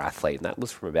better athlete. And that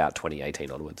was from about 2018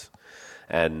 onwards.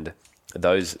 And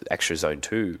those extra zone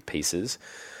 2 pieces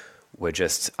were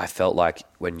just, I felt like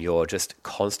when you're just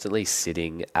constantly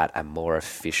sitting at a more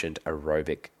efficient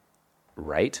aerobic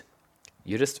rate,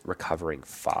 you're just recovering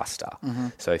faster. Mm-hmm.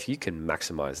 So if you can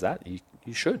maximize that, you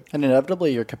should. And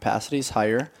inevitably your capacity is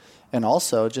higher. And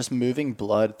also just moving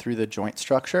blood through the joint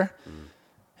structure,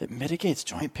 it mitigates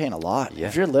joint pain a lot. Yeah.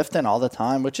 If you're lifting all the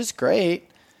time, which is great,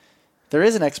 there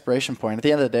is an expiration point. At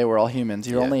the end of the day, we're all humans.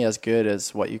 You're only as good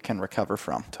as what you can recover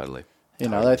from. Totally.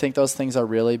 I think those things are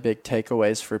really big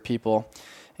takeaways for people.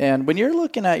 And when you're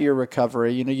looking at your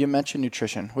recovery, you mentioned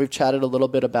nutrition. We've chatted a little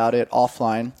bit about it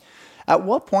offline. At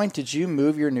what point did you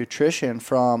move your nutrition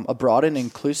from a broad and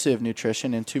inclusive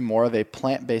nutrition into more of a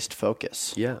plant-based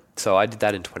focus? Yeah. So I did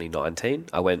that in 2019.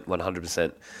 I went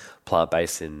 100%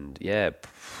 plant-based in,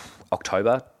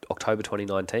 October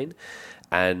 2019.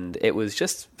 And it was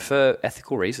just for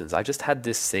ethical reasons. I just had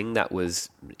this thing that was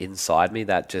inside me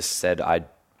that just said I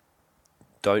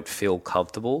don't feel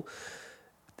comfortable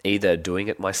either doing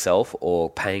it myself or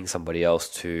paying somebody else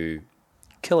to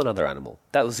kill another animal.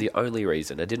 That was the only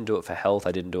reason. I didn't do it for health.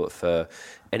 I didn't do it for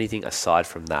anything aside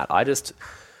from that. I just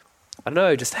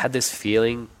had this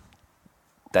feeling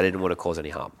that I didn't want to cause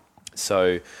any harm.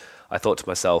 So I thought to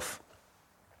myself,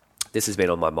 this has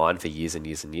been on my mind for years and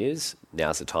years and years.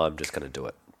 Now's the time, just going to do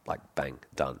it. Like, bang,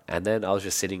 done. And then I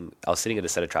was sitting at a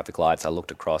set of traffic lights. I looked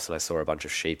across and I saw a bunch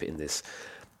of sheep in this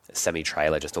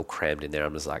semi-trailer just all crammed in there.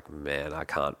 I'm just like, man, I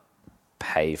can't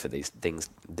pay for these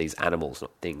animals to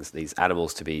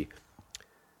be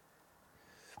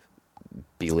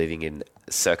living in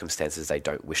circumstances they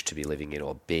don't wish to be living in,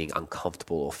 or being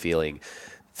uncomfortable or feeling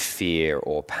fear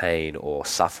or pain or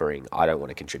suffering. I don't want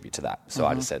to contribute to that. So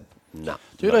I just said, no.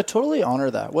 Dude, I totally honor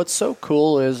that. What's so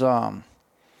cool is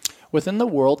within the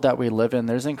world that we live in,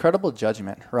 there's incredible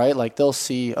judgment, right? Like they'll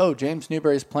see, oh, James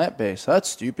Newberry's plant-based. That's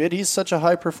stupid. He's such a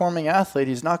high-performing athlete.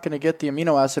 He's not going to get the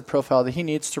amino acid profile that he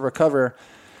needs to recover.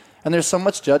 And there's so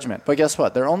much judgment. But guess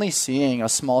what? They're only seeing a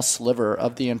small sliver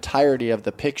of the entirety of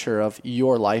the picture of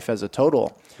your life as a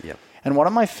total. Yep. And one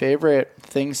of my favorite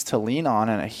things to lean on,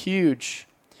 and a huge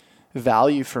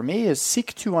value for me, is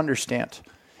seek to understand.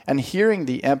 And hearing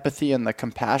the empathy and the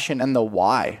compassion and the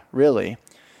why, really,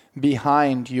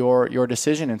 behind your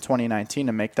decision in 2019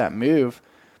 to make that move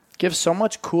gives so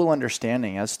much cool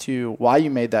understanding as to why you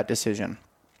made that decision.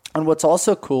 And what's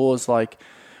also cool is, like,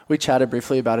 we chatted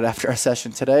briefly about it after our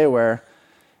session today, where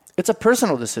it's a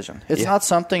personal decision. It's not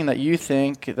something that you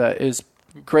think that is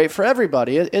great for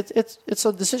everybody. It's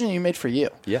a decision you made for you.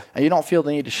 Yeah. And you don't feel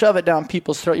the need to shove it down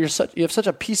people's throat. You have such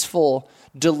a peaceful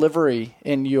delivery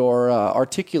in your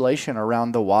articulation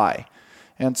around the why.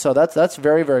 And so that's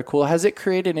very, very cool. Has it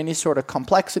created any sort of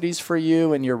complexities for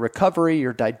you in your recovery,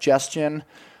 your digestion,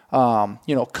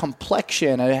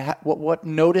 complexion?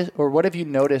 What have you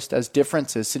noticed as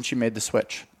differences since you made the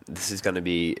switch? This is going to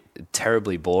be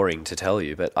terribly boring to tell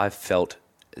you, but I've felt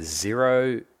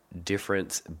zero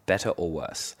difference better or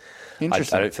worse.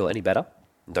 Interesting. I don't feel any better,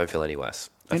 don't feel any worse.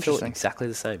 I feel exactly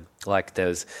the same. Like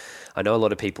I know a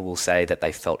lot of people will say that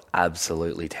they felt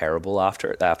absolutely terrible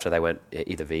after they went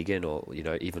either vegan or,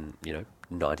 even,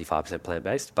 95%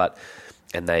 plant-based,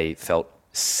 and they felt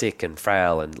sick and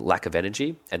frail and lack of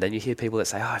energy. And then you hear people that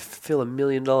say, I feel $1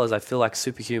 million. I feel like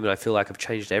superhuman. I feel like I've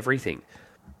changed everything.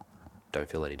 Don't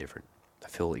feel any different. I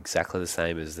feel exactly the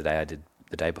same as the day I did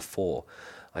the day before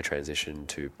I transitioned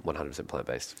to 100%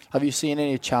 plant-based. Have you seen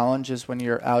any challenges when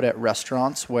you're out at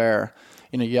restaurants where,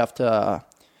 you have to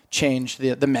change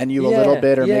the menu a little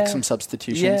bit or make some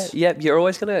substitutions? Yeah, you're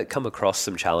always going to come across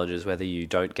some challenges, whether you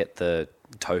don't get the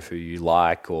tofu you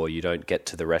like or you don't get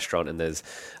to the restaurant and there's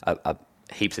a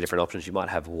heaps of different options. You might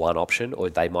have one option or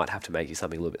they might have to make you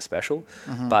something a little bit special.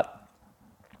 Mm-hmm. But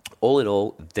all in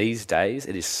all, these days,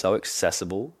 it is so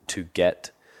accessible to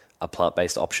get a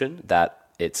plant-based option that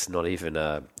it's not even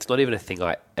a thing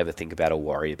I ever think about or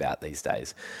worry about these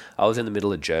days. I was in the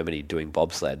middle of Germany doing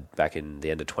bobsled back in the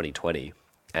end of 2020,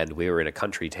 and we were in a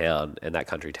country town, and that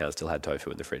country town still had tofu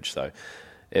in the fridge. So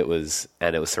it was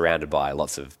surrounded by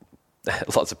lots of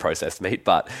processed meat,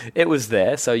 but it was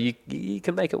there, so you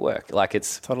can make it work. Like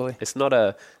it's not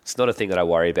a thing that I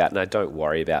worry about, and I don't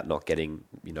worry about not getting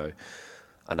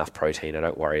enough protein. I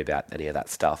don't worry about any of that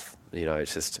stuff.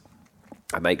 It's just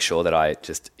I make sure that I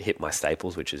just hit my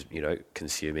staples, which is,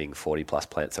 consuming 40 plus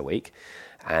plants a week.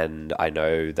 And I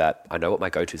know what my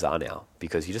go-tos are now,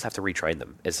 because you just have to retrain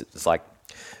them. It's like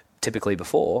typically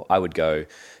before I would go,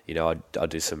 I'd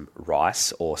do some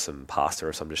rice or some pasta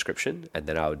of some description. And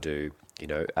then I would do,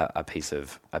 a piece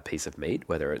of meat,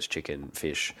 whether it's chicken,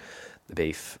 fish,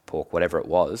 beef, pork, whatever it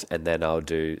was. And then I would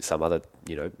do some other,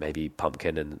 maybe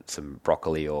pumpkin and some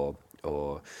broccoli or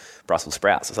Brussels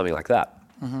sprouts or something like that.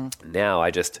 Mm-hmm. Now I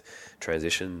just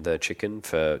transition the chicken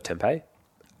for tempeh,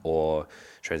 or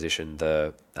transition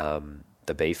the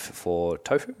beef for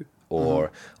tofu,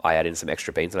 or I add in some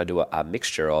extra beans, and I do a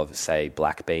mixture of, say,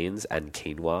 black beans and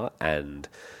quinoa and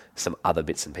some other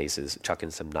bits and pieces, chuck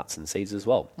in some nuts and seeds as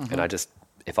well. Mm-hmm. And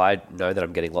if I know that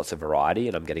I'm getting lots of variety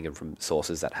and I'm getting them from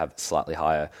sources that have slightly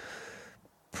higher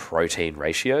protein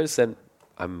ratios, then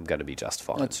I'm going to be just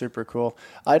fine. That's super cool.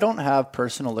 I don't have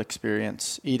personal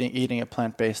experience eating a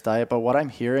plant-based diet, but what I'm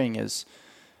hearing is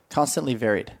constantly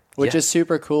varied, which is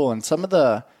super cool. And some of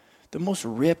the most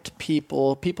ripped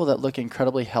people that look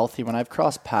incredibly healthy, when I've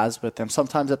crossed paths with them,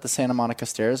 sometimes at the Santa Monica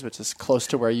Stairs, which is close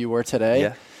to where you were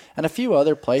today, and a few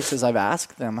other places, I've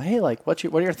asked them, hey, like, what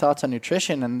are your thoughts on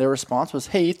nutrition? And their response was,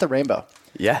 hey, eat the rainbow.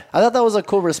 Yeah. I thought that was a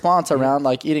cool response around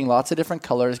like eating lots of different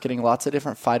colors, getting lots of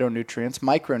different phytonutrients,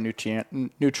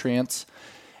 micronutrients,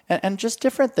 and just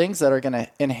different things that are going to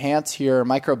enhance your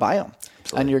microbiome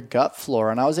and your gut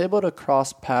flora. And I was able to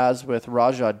cross paths with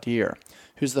Raja Dheer,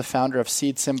 who's the founder of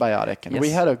Seed Symbiotic. And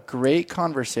we had a great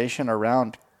conversation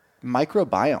around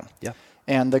microbiome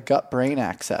and the gut-brain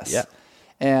axis. Yeah.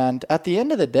 And at the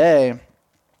end of the day,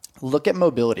 look at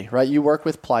mobility, right? You work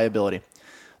with pliability.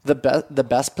 The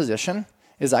best position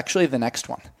is actually the next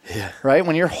one, right?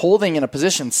 When you're holding in a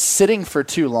position, sitting for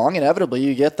too long, inevitably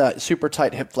you get that super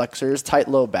tight hip flexors, tight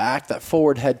low back, that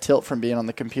forward head tilt from being on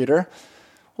the computer.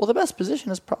 Well, the best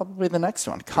position is probably the next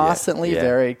one. Constantly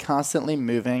varied, constantly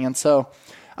moving. And so,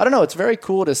 I don't know, it's very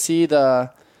cool to see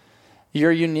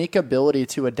your unique ability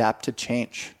to adapt to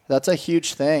change. That's a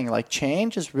huge thing. Like,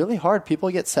 change is really hard. People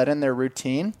get set in their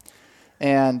routine,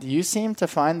 and you seem to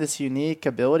find this unique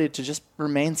ability to just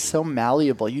remain so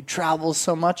malleable. You travel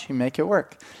so much, you make it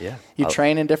work. Yeah. You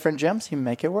train in different gyms, you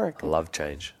make it work. I love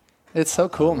change. It's so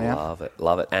cool, man.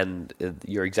 Love it. And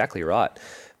you're exactly right.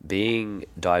 Being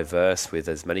diverse with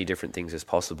as many different things as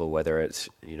possible, whether it's,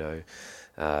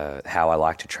 how I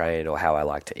like to train or how I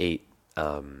like to eat,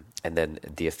 and then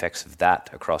the effects of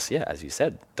that across, as you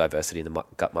said, diversity in the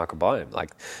gut microbiome.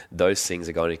 Like, those things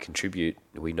are going to contribute.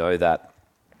 We know that,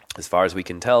 as far as we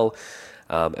can tell,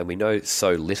 and we know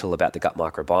so little about the gut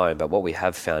microbiome, but what we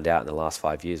have found out in the last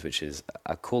 5 years, which is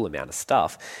a cool amount of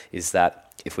stuff, is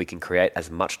that if we can create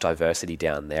as much diversity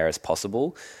down there as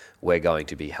possible, we're going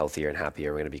to be healthier and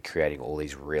happier. We're going to be creating all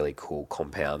these really cool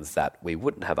compounds that we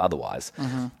wouldn't have otherwise.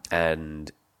 Mm-hmm.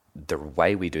 And the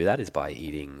way we do that is by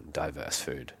eating diverse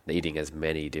food, eating as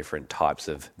many different types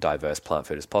of diverse plant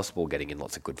food as possible, getting in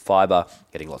lots of good fiber,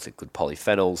 getting lots of good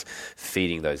polyphenols,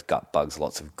 feeding those gut bugs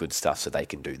lots of good stuff so they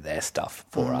can do their stuff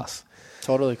for us.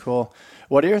 Totally cool.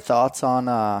 What are your thoughts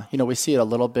on, we see it a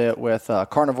little bit with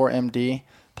Carnivore MD,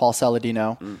 Paul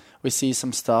Saladino. We see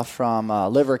some stuff from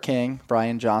Liver King,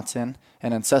 Brian Johnson,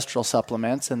 and Ancestral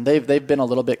Supplements, and they've been a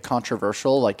little bit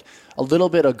controversial, like a little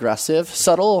bit aggressive,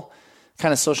 subtle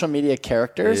kind of social media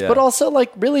characters, Yeah. but also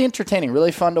like really entertaining,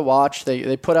 really fun to watch.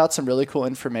 They put out some really cool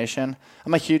information.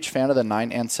 I'm a huge fan of the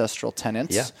 9 ancestral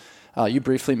tenets. Yeah. You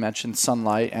briefly mentioned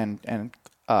sunlight and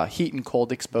heat and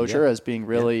cold exposure as being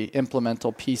really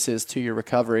implemental pieces to your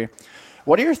recovery.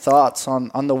 What are your thoughts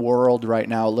on the world right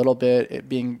now? A little bit, it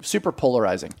being super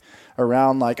polarizing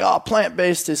around like, oh,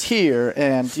 plant-based is here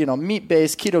and, you know,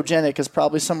 meat-based ketogenic is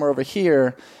probably somewhere over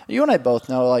here. You and I both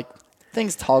know like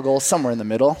things toggle somewhere in the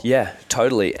middle. Yeah,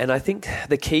 totally. And I think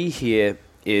the key here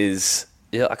is,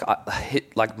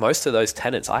 like most of those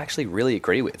tenets, I actually really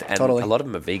agree with, and Totally. a lot of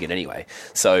them are vegan anyway.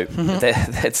 So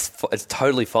it's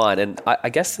totally fine. And I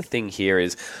guess the thing here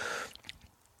is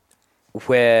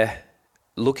we're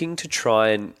looking to try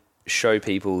and show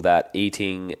people that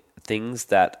eating things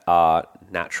that are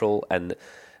natural and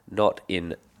not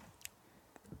in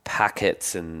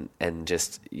packets and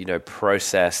just, you know,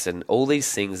 processed and all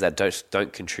these things that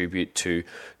don't contribute to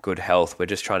good health. We're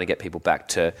just trying to get people back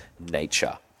to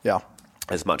nature. Yeah.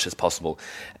 As much as possible.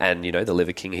 And, you know, the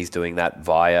Liver King, he's doing that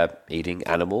via eating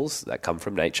animals that come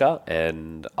from nature.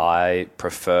 And I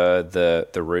prefer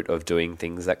the route of doing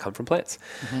things that come from plants.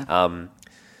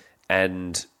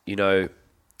 And, you know,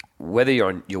 whether you're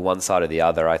on your one side or the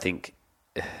other, I think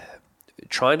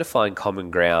trying to find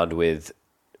common ground with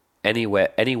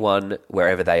anyone,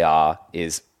 wherever they are,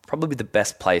 is probably the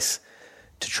best place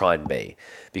to try and be.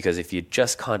 Because if you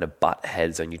just kind of butt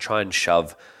heads and you try and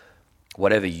shove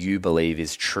whatever you believe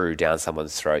is true down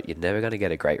someone's throat, you're never going to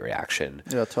get a great reaction.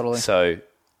 Yeah, totally. So,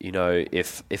 you know,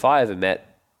 if I ever met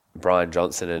Brian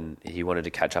Johnson and he wanted to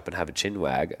catch up and have a chin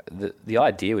wag, the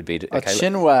idea would be to... A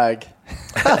chin wag.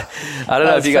 I don't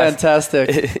know if you guys...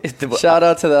 Fantastic. Shout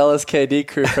out to the LSKD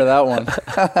crew for that one.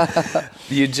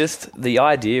 The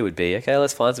idea would be, okay,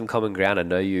 let's find some common ground. I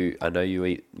know you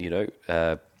eat, you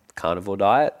know, carnivore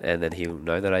diet, and then he'll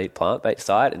know that I eat plant-based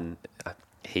diet, and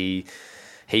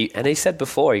he said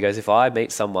before, he goes, if I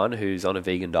meet someone who's on a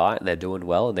vegan diet and they're doing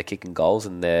well and they're kicking goals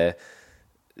and they're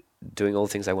doing all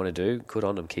the things they want to do, good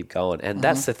on them, keep going. And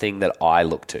that's the thing that I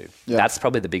look to. Yeah. That's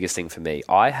probably the biggest thing for me.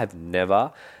 I have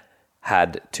never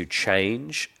had to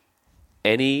change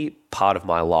any part of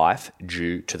my life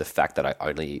due to the fact that I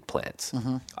only eat plants.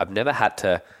 I've never had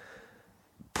to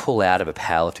pull out of a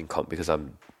powerlifting comp because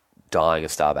I'm dying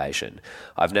of starvation.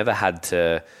 I've never had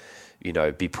to, you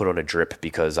know, be put on a drip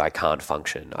because I can't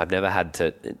function. I've never had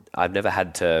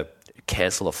to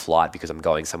cancel a flight because I'm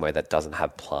going somewhere that doesn't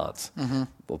have plants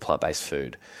or plant-based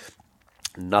food.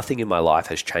 Nothing in my life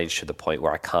has changed to the point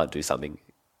where I can't do something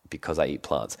because I eat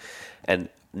plants. And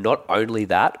not only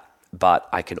that, but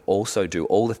I can also do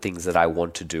all the things that I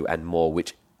want to do and more,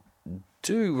 which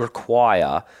do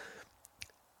require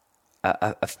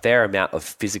a fair amount of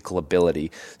physical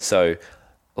ability. So,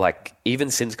 like,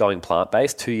 even since going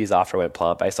plant-based, 2 years after I went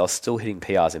plant-based, I was still hitting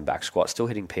PRs in back squat, still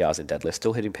hitting PRs in deadlift,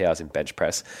 still hitting PRs in bench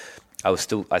press. I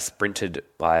sprinted,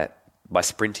 my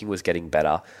sprinting was getting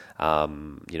better.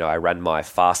 You know, I ran my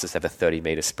fastest ever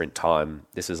 30-meter sprint time.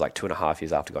 This was like 2.5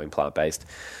 years after going plant-based.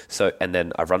 So, and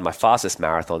then I've run my fastest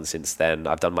marathon since then.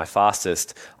 I've done my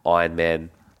fastest Ironman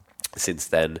since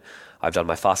then. I've done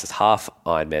my fastest half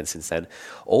Ironman since then.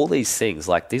 All these things,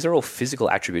 like, these are all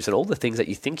physical attributes and all the things that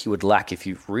you think you would lack if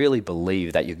you really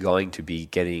believe that you're going to be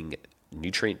getting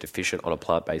nutrient deficient on a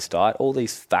plant-based diet. All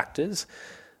these factors,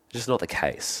 just not the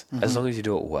case, as long as you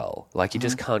do it well. Like, you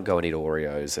just can't go and eat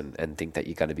Oreos and think that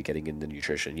you're going to be getting in the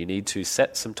nutrition. You need to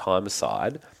set some time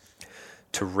aside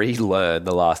to relearn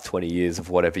the last 20 years of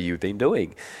whatever you've been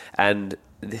doing. And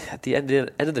at the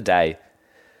end of the day,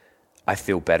 I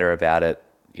feel better about it,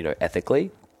 you know,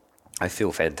 ethically. I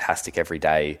feel fantastic every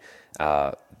day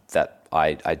that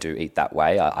I do eat that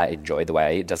way. I enjoy the way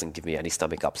I eat. It doesn't give me any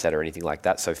stomach upset or anything like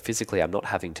that. So physically, I'm not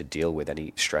having to deal with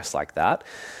any stress like that.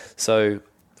 So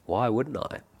why wouldn't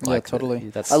I? Yeah,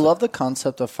 totally. I love the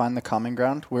concept of find the common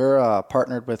ground. We're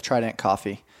partnered with Trident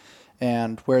Coffee,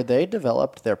 and where they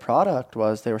developed their product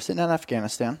was they were sitting in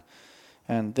Afghanistan,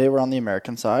 and they were on the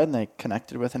American side, and they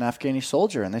connected with an Afghani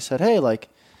soldier, and they said, hey, like,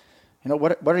 you know,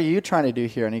 what are you trying to do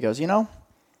here? And he goes, you know,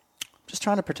 just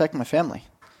trying to protect my family.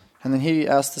 And then he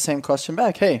asked the same question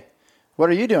back, hey, what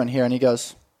are you doing here? And he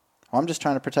goes, well, I'm just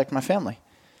trying to protect my family.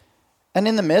 And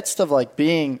in the midst of like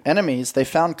being enemies, they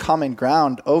found common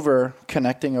ground over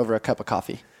connecting over a cup of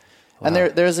coffee. Wow. And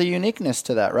there's a uniqueness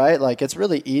to that, right? Like, it's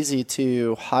really easy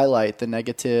to highlight the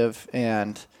negative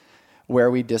and where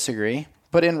we disagree.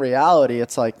 But in reality,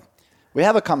 it's like we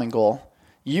have a common goal.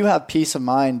 You have peace of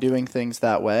mind doing things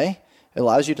that way. It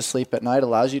allows you to sleep at night,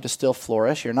 allows you to still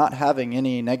flourish. You're not having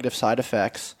any negative side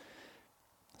effects.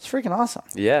 It's freaking awesome.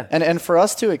 Yeah. And for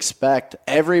us to expect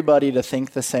everybody to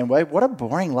think the same way, what a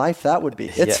boring life that would be.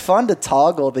 It's fun to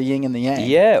toggle the yin and the yang.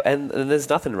 Yeah, and there's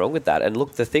nothing wrong with that. And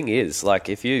look, the thing is, like,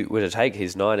 if you were to take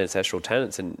his 9 ancestral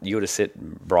tenets and you were to sit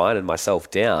Brian and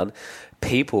myself down,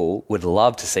 people would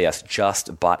love to see us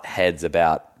just butt heads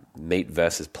about meat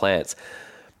versus plants.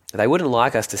 They wouldn't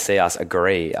like us to see us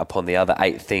agree upon the other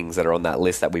 8 things that are on that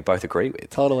list that we both agree with.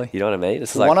 Totally. You know what I mean?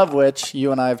 It's one of which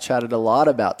you and I have chatted a lot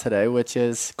about today, which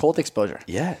is cold exposure.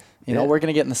 Yeah. You know, we're going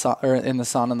to get in the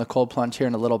sun and the cold plunge here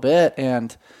in a little bit.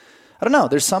 And I don't know,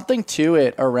 there's something to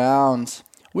it around,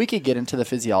 we could get into the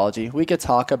physiology. We could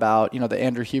talk about, the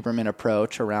Andrew Huberman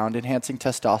approach around enhancing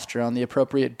testosterone, the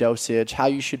appropriate dosage, how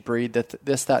you should breathe,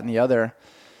 this, that, and the other.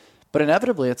 But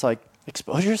inevitably, it's like,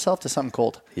 expose yourself to something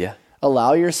cold. Yeah.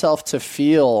 Allow yourself to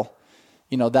feel,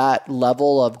 that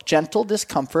level of gentle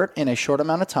discomfort in a short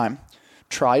amount of time.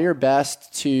 Try your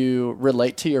best to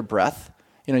relate to your breath.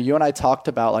 You and I talked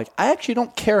about, like, I actually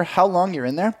don't care how long you're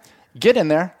in there. Get in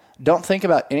there. Don't think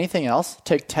about anything else.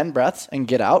 Take 10 breaths and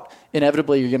get out.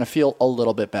 Inevitably, you're going to feel a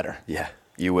little bit better. Yeah,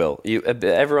 you will.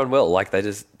 Everyone will. Like,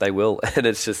 they will. And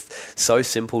it's just so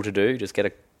simple to do. Just get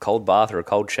a cold bath or a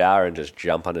cold shower and just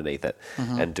jump underneath it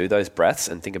and do those breaths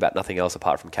and think about nothing else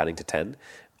apart from counting to 10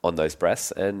 on those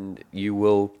breaths, and you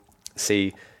will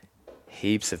see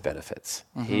heaps of benefits.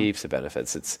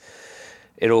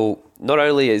 It'll not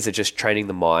only is it just training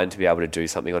the mind to be able to do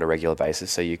something on a regular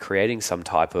basis, so you're creating some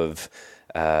type of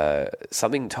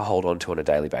something to hold on to on a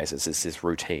daily basis. It's this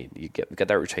routine. You get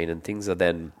that routine, and things are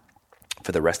then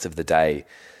for the rest of the day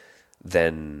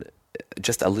then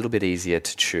just a little bit easier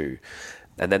to chew.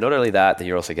 And then not only that, then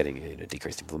you're also getting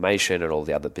decreased inflammation and all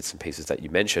the other bits and pieces that you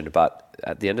mentioned. But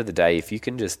at the end of the day, if you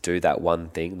can just do that one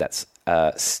thing that's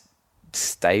a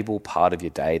stable part of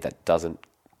your day that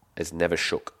is never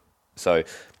shook. So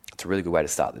it's a really good way to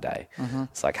start the day.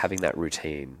 It's like having that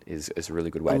routine is a really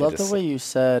good way to I love the way you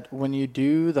said, when you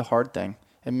do the hard thing,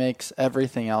 it makes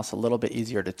everything else a little bit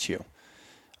easier to chew.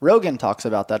 Rogan talks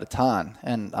about that a ton,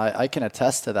 and I can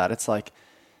attest to that. It's like,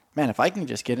 man, if I can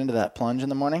just get into that plunge in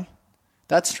the morning,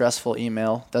 that stressful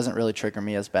email doesn't really trigger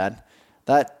me as bad.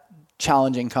 That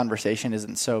challenging conversation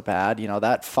isn't so bad.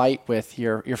 That fight with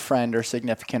your friend or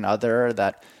significant other,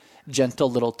 that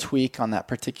gentle little tweak on that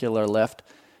particular lift,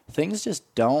 things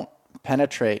just don't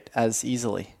penetrate as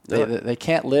easily. They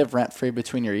can't live rent-free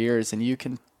between your ears, and you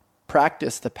can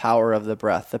practice the power of the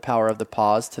breath, the power of the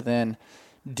pause to then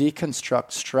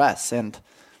deconstruct stress. And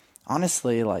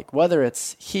honestly, like, whether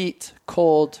it's heat,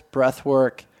 cold, breath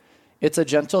work, it's a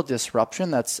gentle disruption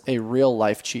that's a real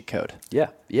life cheat code. Yeah,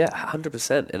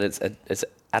 100%. And it's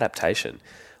adaptation.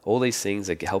 All these things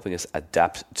are helping us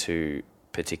adapt to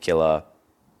particular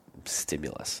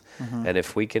stimulus. And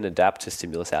if we can adapt to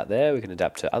stimulus out there, we can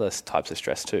adapt to other types of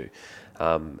stress too.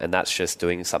 And that's just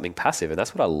doing something passive. And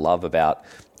that's what I love about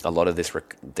a lot of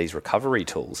these recovery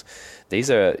tools.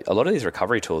 A lot of these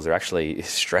recovery tools are actually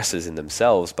stressors in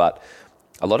themselves, but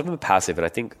a lot of them are passive. And I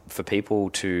think for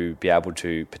people to be able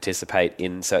to participate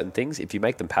in certain things, if you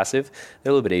make them passive,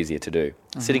 they're a little bit easier to do.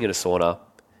 Sitting in a sauna,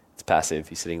 it's passive.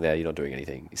 You're sitting there, you're not doing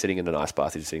anything. You're sitting in an ice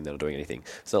bath, you're sitting there not doing anything.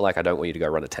 It's not like I don't want you to go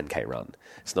run a 10K run.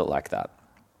 It's not like that.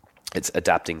 It's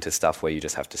adapting to stuff where you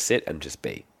just have to sit and just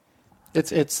be.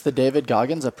 It's the David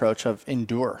Goggins approach of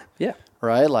endure. Yeah.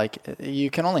 Right? Like, you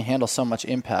can only handle so much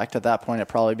impact. At that point, it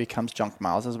probably becomes junk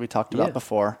miles, as we talked about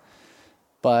before.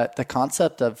 But the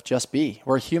concept of just be.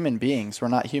 We're human beings. We're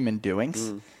not human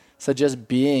doings. So just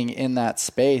being in that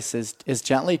space is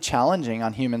gently challenging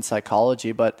on human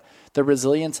psychology, but the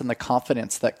resilience and the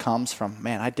confidence that comes from,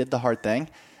 man, I did the hard thing.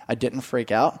 I didn't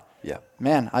freak out. Yeah.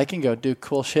 Man, I can go do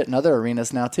cool shit in other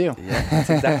arenas now too. Yeah,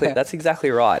 that's exactly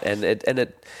right. And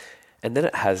then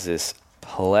it has this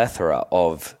plethora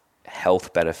of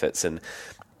health benefits. And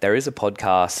there is a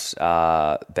podcast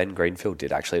Ben Greenfield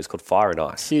did, actually. It's called Fire and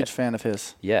Ice. Huge fan of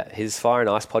his. Yeah, his Fire and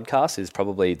Ice podcast is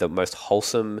probably the most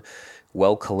wholesome,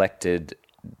 well-collected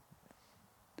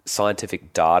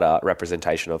scientific data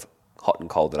representation of hot and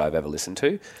cold that I've ever listened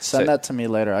to. Send that to me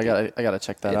later. I gotta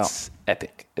check that out. It's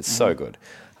epic. It's so good.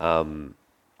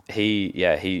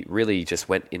 He really just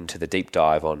went into the deep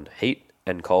dive on heat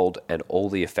and cold and all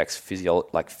the effects,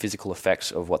 physical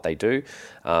effects of what they do,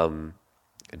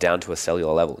 down to a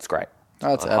cellular level. It's great.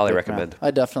 That's I highly epic, recommend. Man.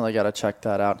 I definitely got to check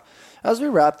that out. As we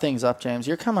wrap things up, James,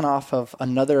 you're coming off of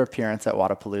another appearance at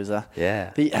Wodapalooza.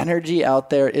 Yeah. The energy out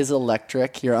there is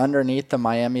electric. You're underneath the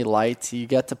Miami lights. You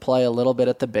get to play a little bit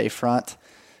at the Bayfront.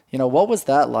 What was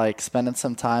that like, spending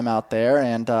some time out there?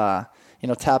 And,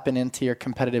 tapping into your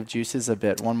competitive juices a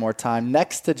bit one more time.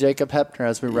 Next to Jacob Hepner,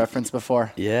 as we referenced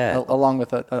before. Yeah. Along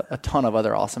with a ton of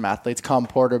other awesome athletes. Com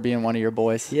Porter being one of your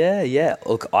boys. Yeah.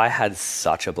 Look, I had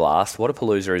such a blast.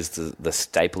 Wodapalooza is the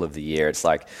staple of the year. It's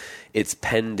like, it's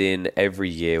penned in every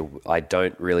year. I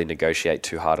don't really negotiate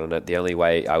too hard on it. The only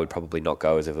way I would probably not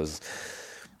go is if it was,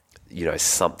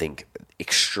 something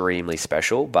extremely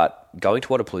special. But going to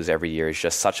Wodapalooza every year is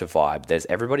just such a vibe.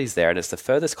 Everybody's there, and it's the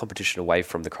furthest competition away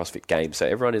from the CrossFit Games. So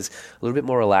everyone is a little bit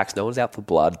more relaxed. No one's out for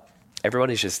blood. Everyone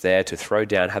is just there to throw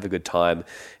down, have a good time. And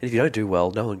if you don't do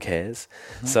well, no one cares.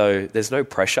 Mm-hmm. So there's no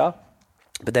pressure.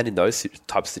 But then in those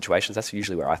types of situations, that's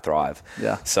usually where I thrive.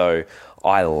 Yeah. So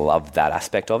I love that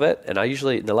aspect of it. And I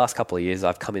usually, in the last couple of years,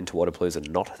 I've come into Wodapalooza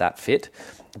not that fit,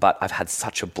 but I've had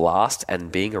such a blast.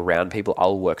 And being around people,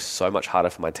 I'll work so much harder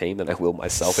for my team than I will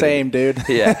myself. Same, dude.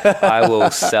 Yeah. I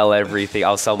will sell everything.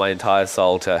 I'll sell my entire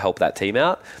soul to help that team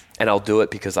out. And I'll do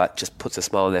it because it just puts a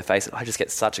smile on their face. And I just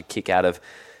get such a kick out of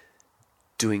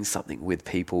doing something with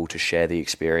people to share the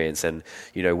experience. And,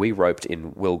 we roped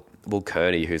in Will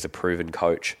Kearney, who's a proven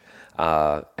coach,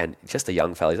 and just a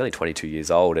young fella. He's only 22 years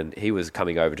old, and he was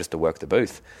coming over just to work the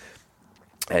booth.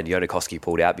 And Yonakoski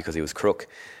pulled out because he was crook.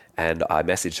 And I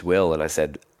messaged Will and I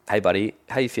said, "Hey buddy,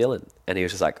 how you feeling?" And he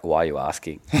was just like, "Why are you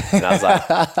asking?" And I was like,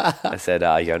 I said,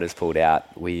 "Yona's pulled out.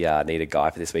 We need a guy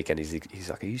for this weekend." He's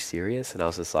like, "Are you serious?" And I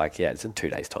was just like, "Yeah, it's in 2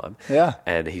 days' time." Yeah.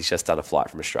 And he's just done a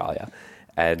flight from Australia.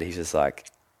 And he's like,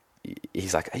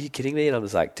 "Are you kidding me?" And I'm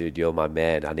just like, "Dude, you're my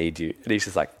man. I need you." And he's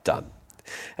just like, "Done."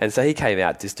 And so he came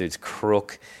out. This dude's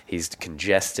crook. He's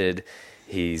congested.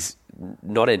 He's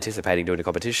not anticipating doing a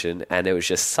competition. And it was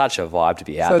just such a vibe to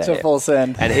be out there. Such a full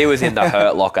send. And he was in the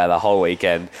Hurt Locker the whole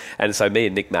weekend. And so me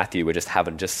and Nick Matthew were just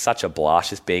having just such a blast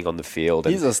just being on the field.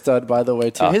 He's a stud, by the way,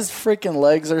 too. His freaking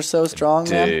legs are so strong,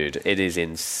 man. Dude, it is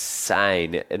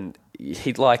insane. And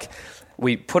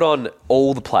we put on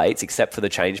all the plates except for the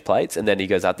change plates. And then he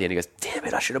goes up there and he goes, "Damn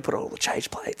it, I should have put on all the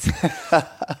change plates."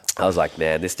 I was like,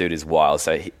 man, this dude is wild.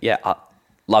 So, I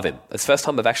love him. It's the first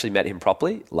time I've actually met him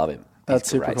properly. Love him. That's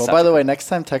super cool. By the way, next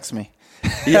time, text me.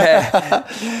 Yeah.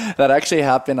 That actually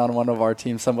happened on one of our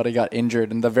teams. Somebody got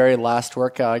injured. In the very last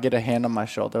workout, I get a hand on my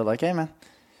shoulder. Like, "Hey, man,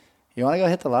 you want to go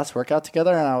hit the last workout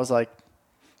together?" And I was like,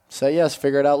 "Say yes,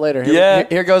 figure it out later."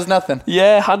 Here goes nothing.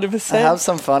 Yeah, 100%. Have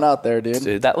some fun out there, dude.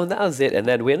 Dude, that was it. And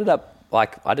then we ended up, I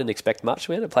didn't expect much.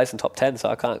 We ended up placing top 10, so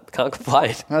I can't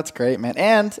complain. That's great, man.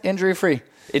 And injury-free.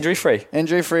 Injury-free.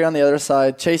 Injury-free on the other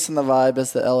side. Chasing the vibe,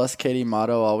 as the LSKD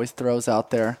motto always throws out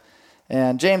there.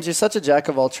 And James, you're such a jack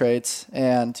of all trades.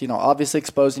 And, obviously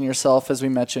exposing yourself, as we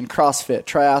mentioned, CrossFit,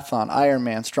 triathlon,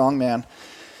 Ironman, strongman.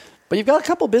 But you've got a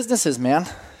couple businesses, man.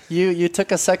 You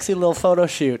took a sexy little photo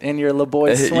shoot in your Le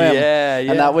Boys swim. Yeah.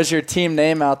 And that was your team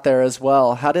name out there as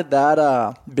well. How did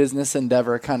that business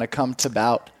endeavor kind of come to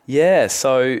bout? Yeah,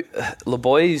 so Le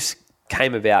Boys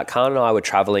came about. Khan and I were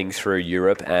traveling through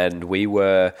Europe, and we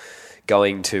went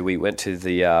to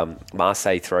the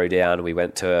Marseille Throwdown. We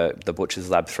went to the Butcher's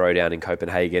Lab Throwdown in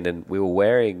Copenhagen, and we were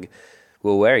wearing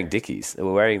Dickies. We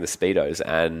were wearing the Speedos,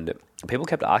 and people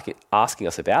kept asking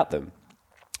us about them.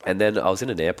 And then I was in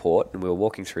an airport, and we were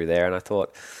walking through there, and I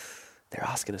thought, they're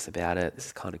asking us about it. This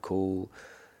is kind of cool.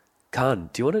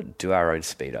 Khan, do you want to do our own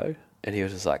Speedo? And he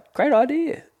was just like, "Great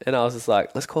idea." And I was just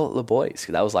like, "Let's call it Le Boys."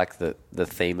 That was like the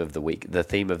theme of the week. The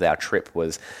theme of our trip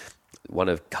was, one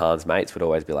of Khan's mates would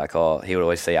always be like, he would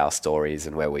always see our stories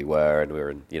and where we were, and we were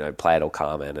in, Playa del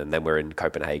Carmen, and then we're in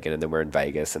Copenhagen, and then we're in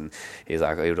Vegas. And he's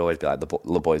like, he would always be like,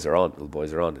 Le Boys are on, Le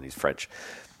Boys are on, and he's French.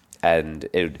 And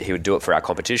he would do it for our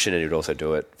competition, and he would also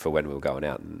do it for when we were going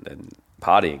out and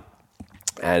partying.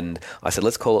 And I said,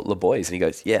 "Let's call it Le Boys." And he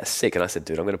goes, "Yeah, sick." And I said,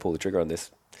 "Dude, I'm going to pull the trigger on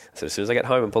this." So as soon as I get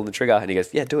home, I'm pulling the trigger. And he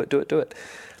goes, "Yeah, do it.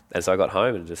 And so I got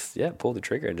home and just, pulled the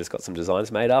trigger and just got some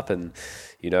designs made up. And,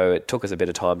 it took us a bit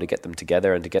of time to get them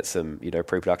together and to get some,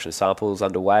 pre-production samples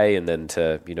underway, and then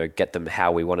to, get them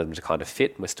how we wanted them to kind of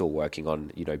fit. We're still working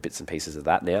on, bits and pieces of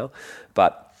that now.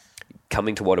 But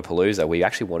coming to Wodapalooza, we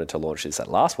actually wanted to launch this at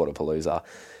last Wodapalooza.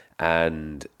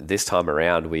 And this time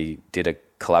around, we did a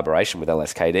collaboration with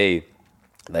LSKD.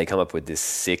 They come up with this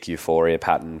sick Euphoria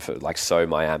pattern for So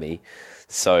Miami.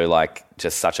 So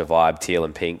just such a vibe, teal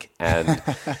and pink. And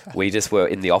we just were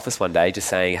in the office one day just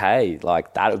saying, "Hey,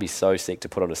 that would be so sick to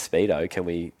put on a Speedo. Can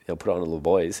we put it on a Le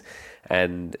Boys?"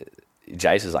 And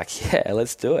Jace was like, "Yeah,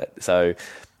 let's do it." So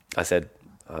I said,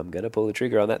 "I'm going to pull the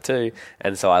trigger on that too."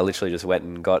 And so I literally just went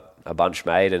and got a bunch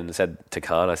made and said to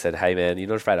Khan, I said, "Hey man, you're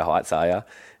not afraid of heights, are you?"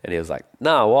 And he was like,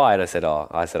 "No, why?" And I said,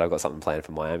 "I've got something planned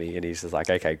for Miami." And he's just like,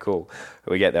 "Okay, cool."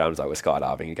 We get there, I'm just like, "We're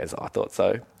skydiving." He goes, "Oh, I thought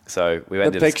so." So we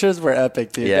went. The pictures were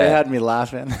epic, dude. Yeah. They had me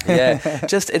laughing. Yeah,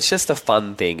 it's just a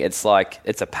fun thing. It's like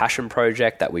it's a passion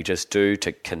project that we just do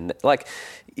to connect. Like,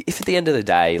 if at the end of the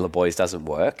day Le Boys doesn't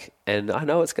work, and I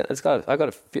know I've got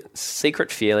a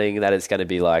secret feeling that it's going to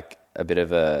be like a bit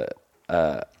of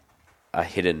a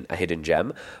hidden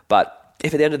gem, but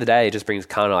if at the end of the day it just brings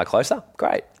Khan and I closer,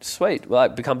 great, sweet, we'll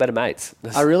like become better mates.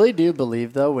 I really do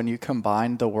believe though, when you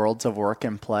combine the worlds of work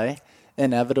and play,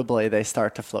 inevitably they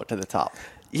start to float to the top.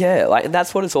 Yeah, like, and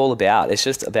that's what it's all about. It's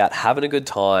just about having a good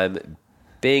time,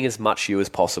 being as much you as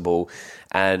possible,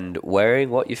 and wearing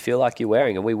what you feel like you're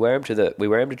wearing. And we wear them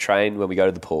to train when we go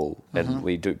to the pool, and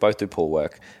we both do pool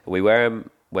work. And we wear them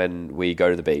when we go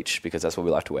to the beach because that's what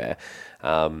we like to wear.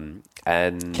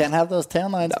 And can't have those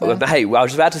tan lines, man. Hey, well, I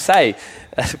was just about to say,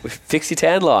 fix your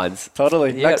tan lines.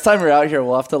 Totally. Next time you're out here,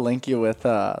 we'll have to link you with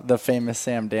the famous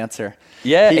Sam Dancer.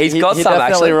 Yeah, he's got he some,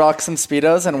 definitely actually. rocks some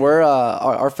Speedos, and we're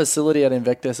our facility at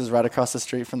Invictus is right across the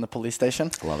street from the police station.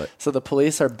 Love it. So the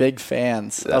police are big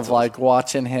fans of like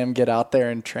watching him get out there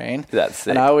and train. That's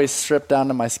sick. And I always strip down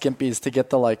to my skimpies to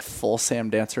get the like full Sam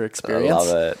Dancer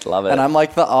experience. Love it. And I'm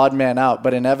like the odd man out,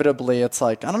 but inevitably it's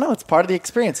like, I don't know, it's part of the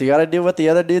experience. You got to do what the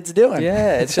other dude's doing.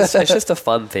 Yeah, it's just a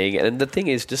fun thing, and the thing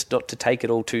is just not to take it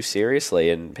all too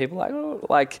seriously. And people are like, oh,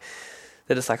 like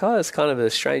they're just like, oh, it's kind of a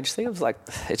strange thing. I was like,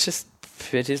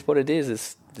 it is what it is.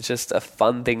 It's just a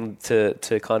fun thing to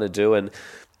kind of do, and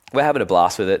we're having a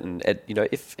blast with it. And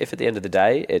if at the end of the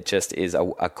day, it just is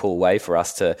a cool way for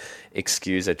us to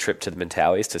excuse a trip to the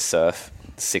Mentawais to surf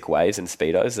sick waves and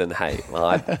Speedos, then hey,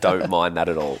 I don't mind that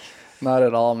at all. Not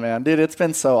at all, man. Dude, it's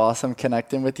been so awesome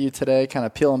connecting with you today, kind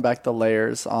of peeling back the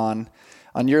layers on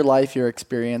your life, your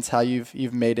experience, how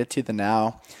you've made it to the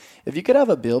now. If you could have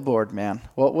a billboard, man,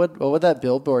 what would that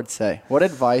billboard say? What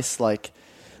advice, like,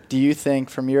 do you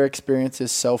think from your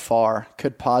experiences so far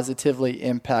could positively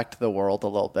impact the world a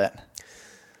little bit?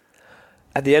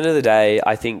 At the end of the day,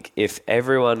 I think if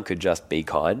everyone could just be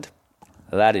kind,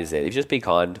 that is it. If you just be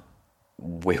kind,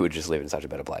 we would just live in such a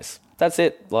better place. That's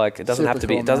it. Like, it doesn't have to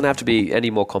be. It doesn't have to be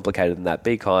any more complicated than that.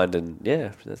 Be kind, and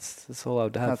yeah, that's all I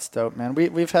would have. That's dope, man.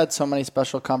 We've had so many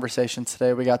special conversations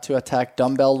today. We got to attack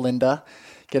Dumbbell Linda,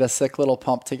 get a sick little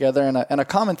pump together, and a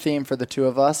common theme for the two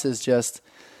of us is just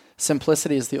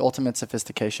simplicity is the ultimate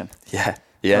sophistication. Yeah.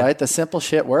 Right. The simple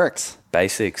shit works.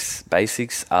 Basics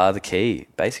are the key.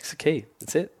 Basics are key.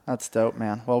 That's it. That's dope,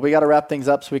 man. Well, we got to wrap things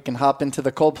up so we can hop into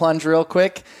the cold plunge real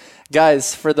quick.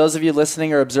 Guys, for those of you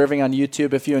listening or observing on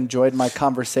YouTube, if you enjoyed my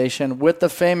conversation with the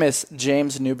famous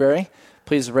James Newberry,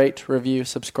 please rate, review,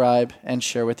 subscribe, and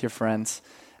share with your friends.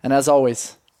 And as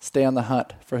always, stay on the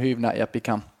hunt for who you've not yet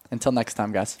become. Until next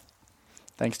time, guys.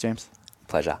 Thanks, James.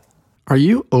 Pleasure. Are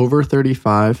you over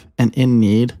 35 and in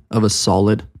need of a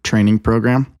solid training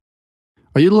program?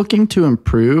 Are you looking to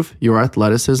improve your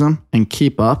athleticism and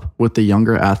keep up with the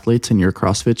younger athletes in your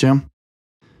CrossFit gym?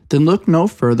 Then look no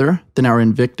further than our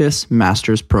Invictus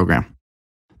Masters program.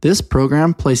 This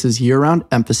program places year-round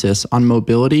emphasis on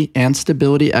mobility and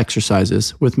stability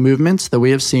exercises with movements that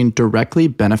we have seen directly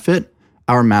benefit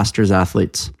our Masters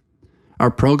athletes.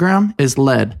 Our program is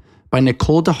led by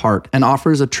Nicole DeHart and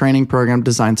offers a training program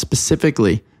designed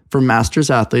specifically for Masters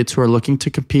athletes who are looking to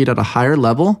compete at a higher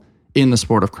level in the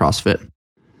sport of CrossFit.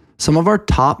 Some of our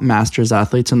top Masters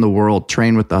athletes in the world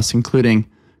train with us, including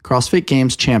CrossFit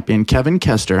Games champion Kevin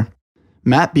Kester,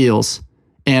 Matt Beals,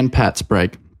 and Pat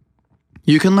Sprague.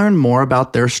 You can learn more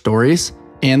about their stories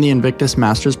and the Invictus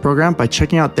Masters program by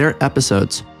checking out their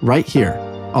episodes right here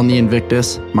on the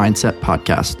Invictus Mindset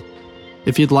Podcast.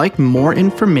 If you'd like more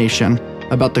information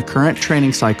about the current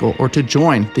training cycle or to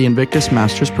join the Invictus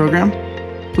Masters program,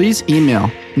 please email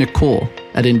Nicole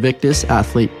at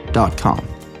invictusathlete.com.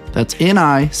 That's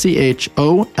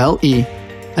NICHOLE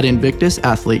at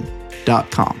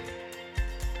invictusathlete.com.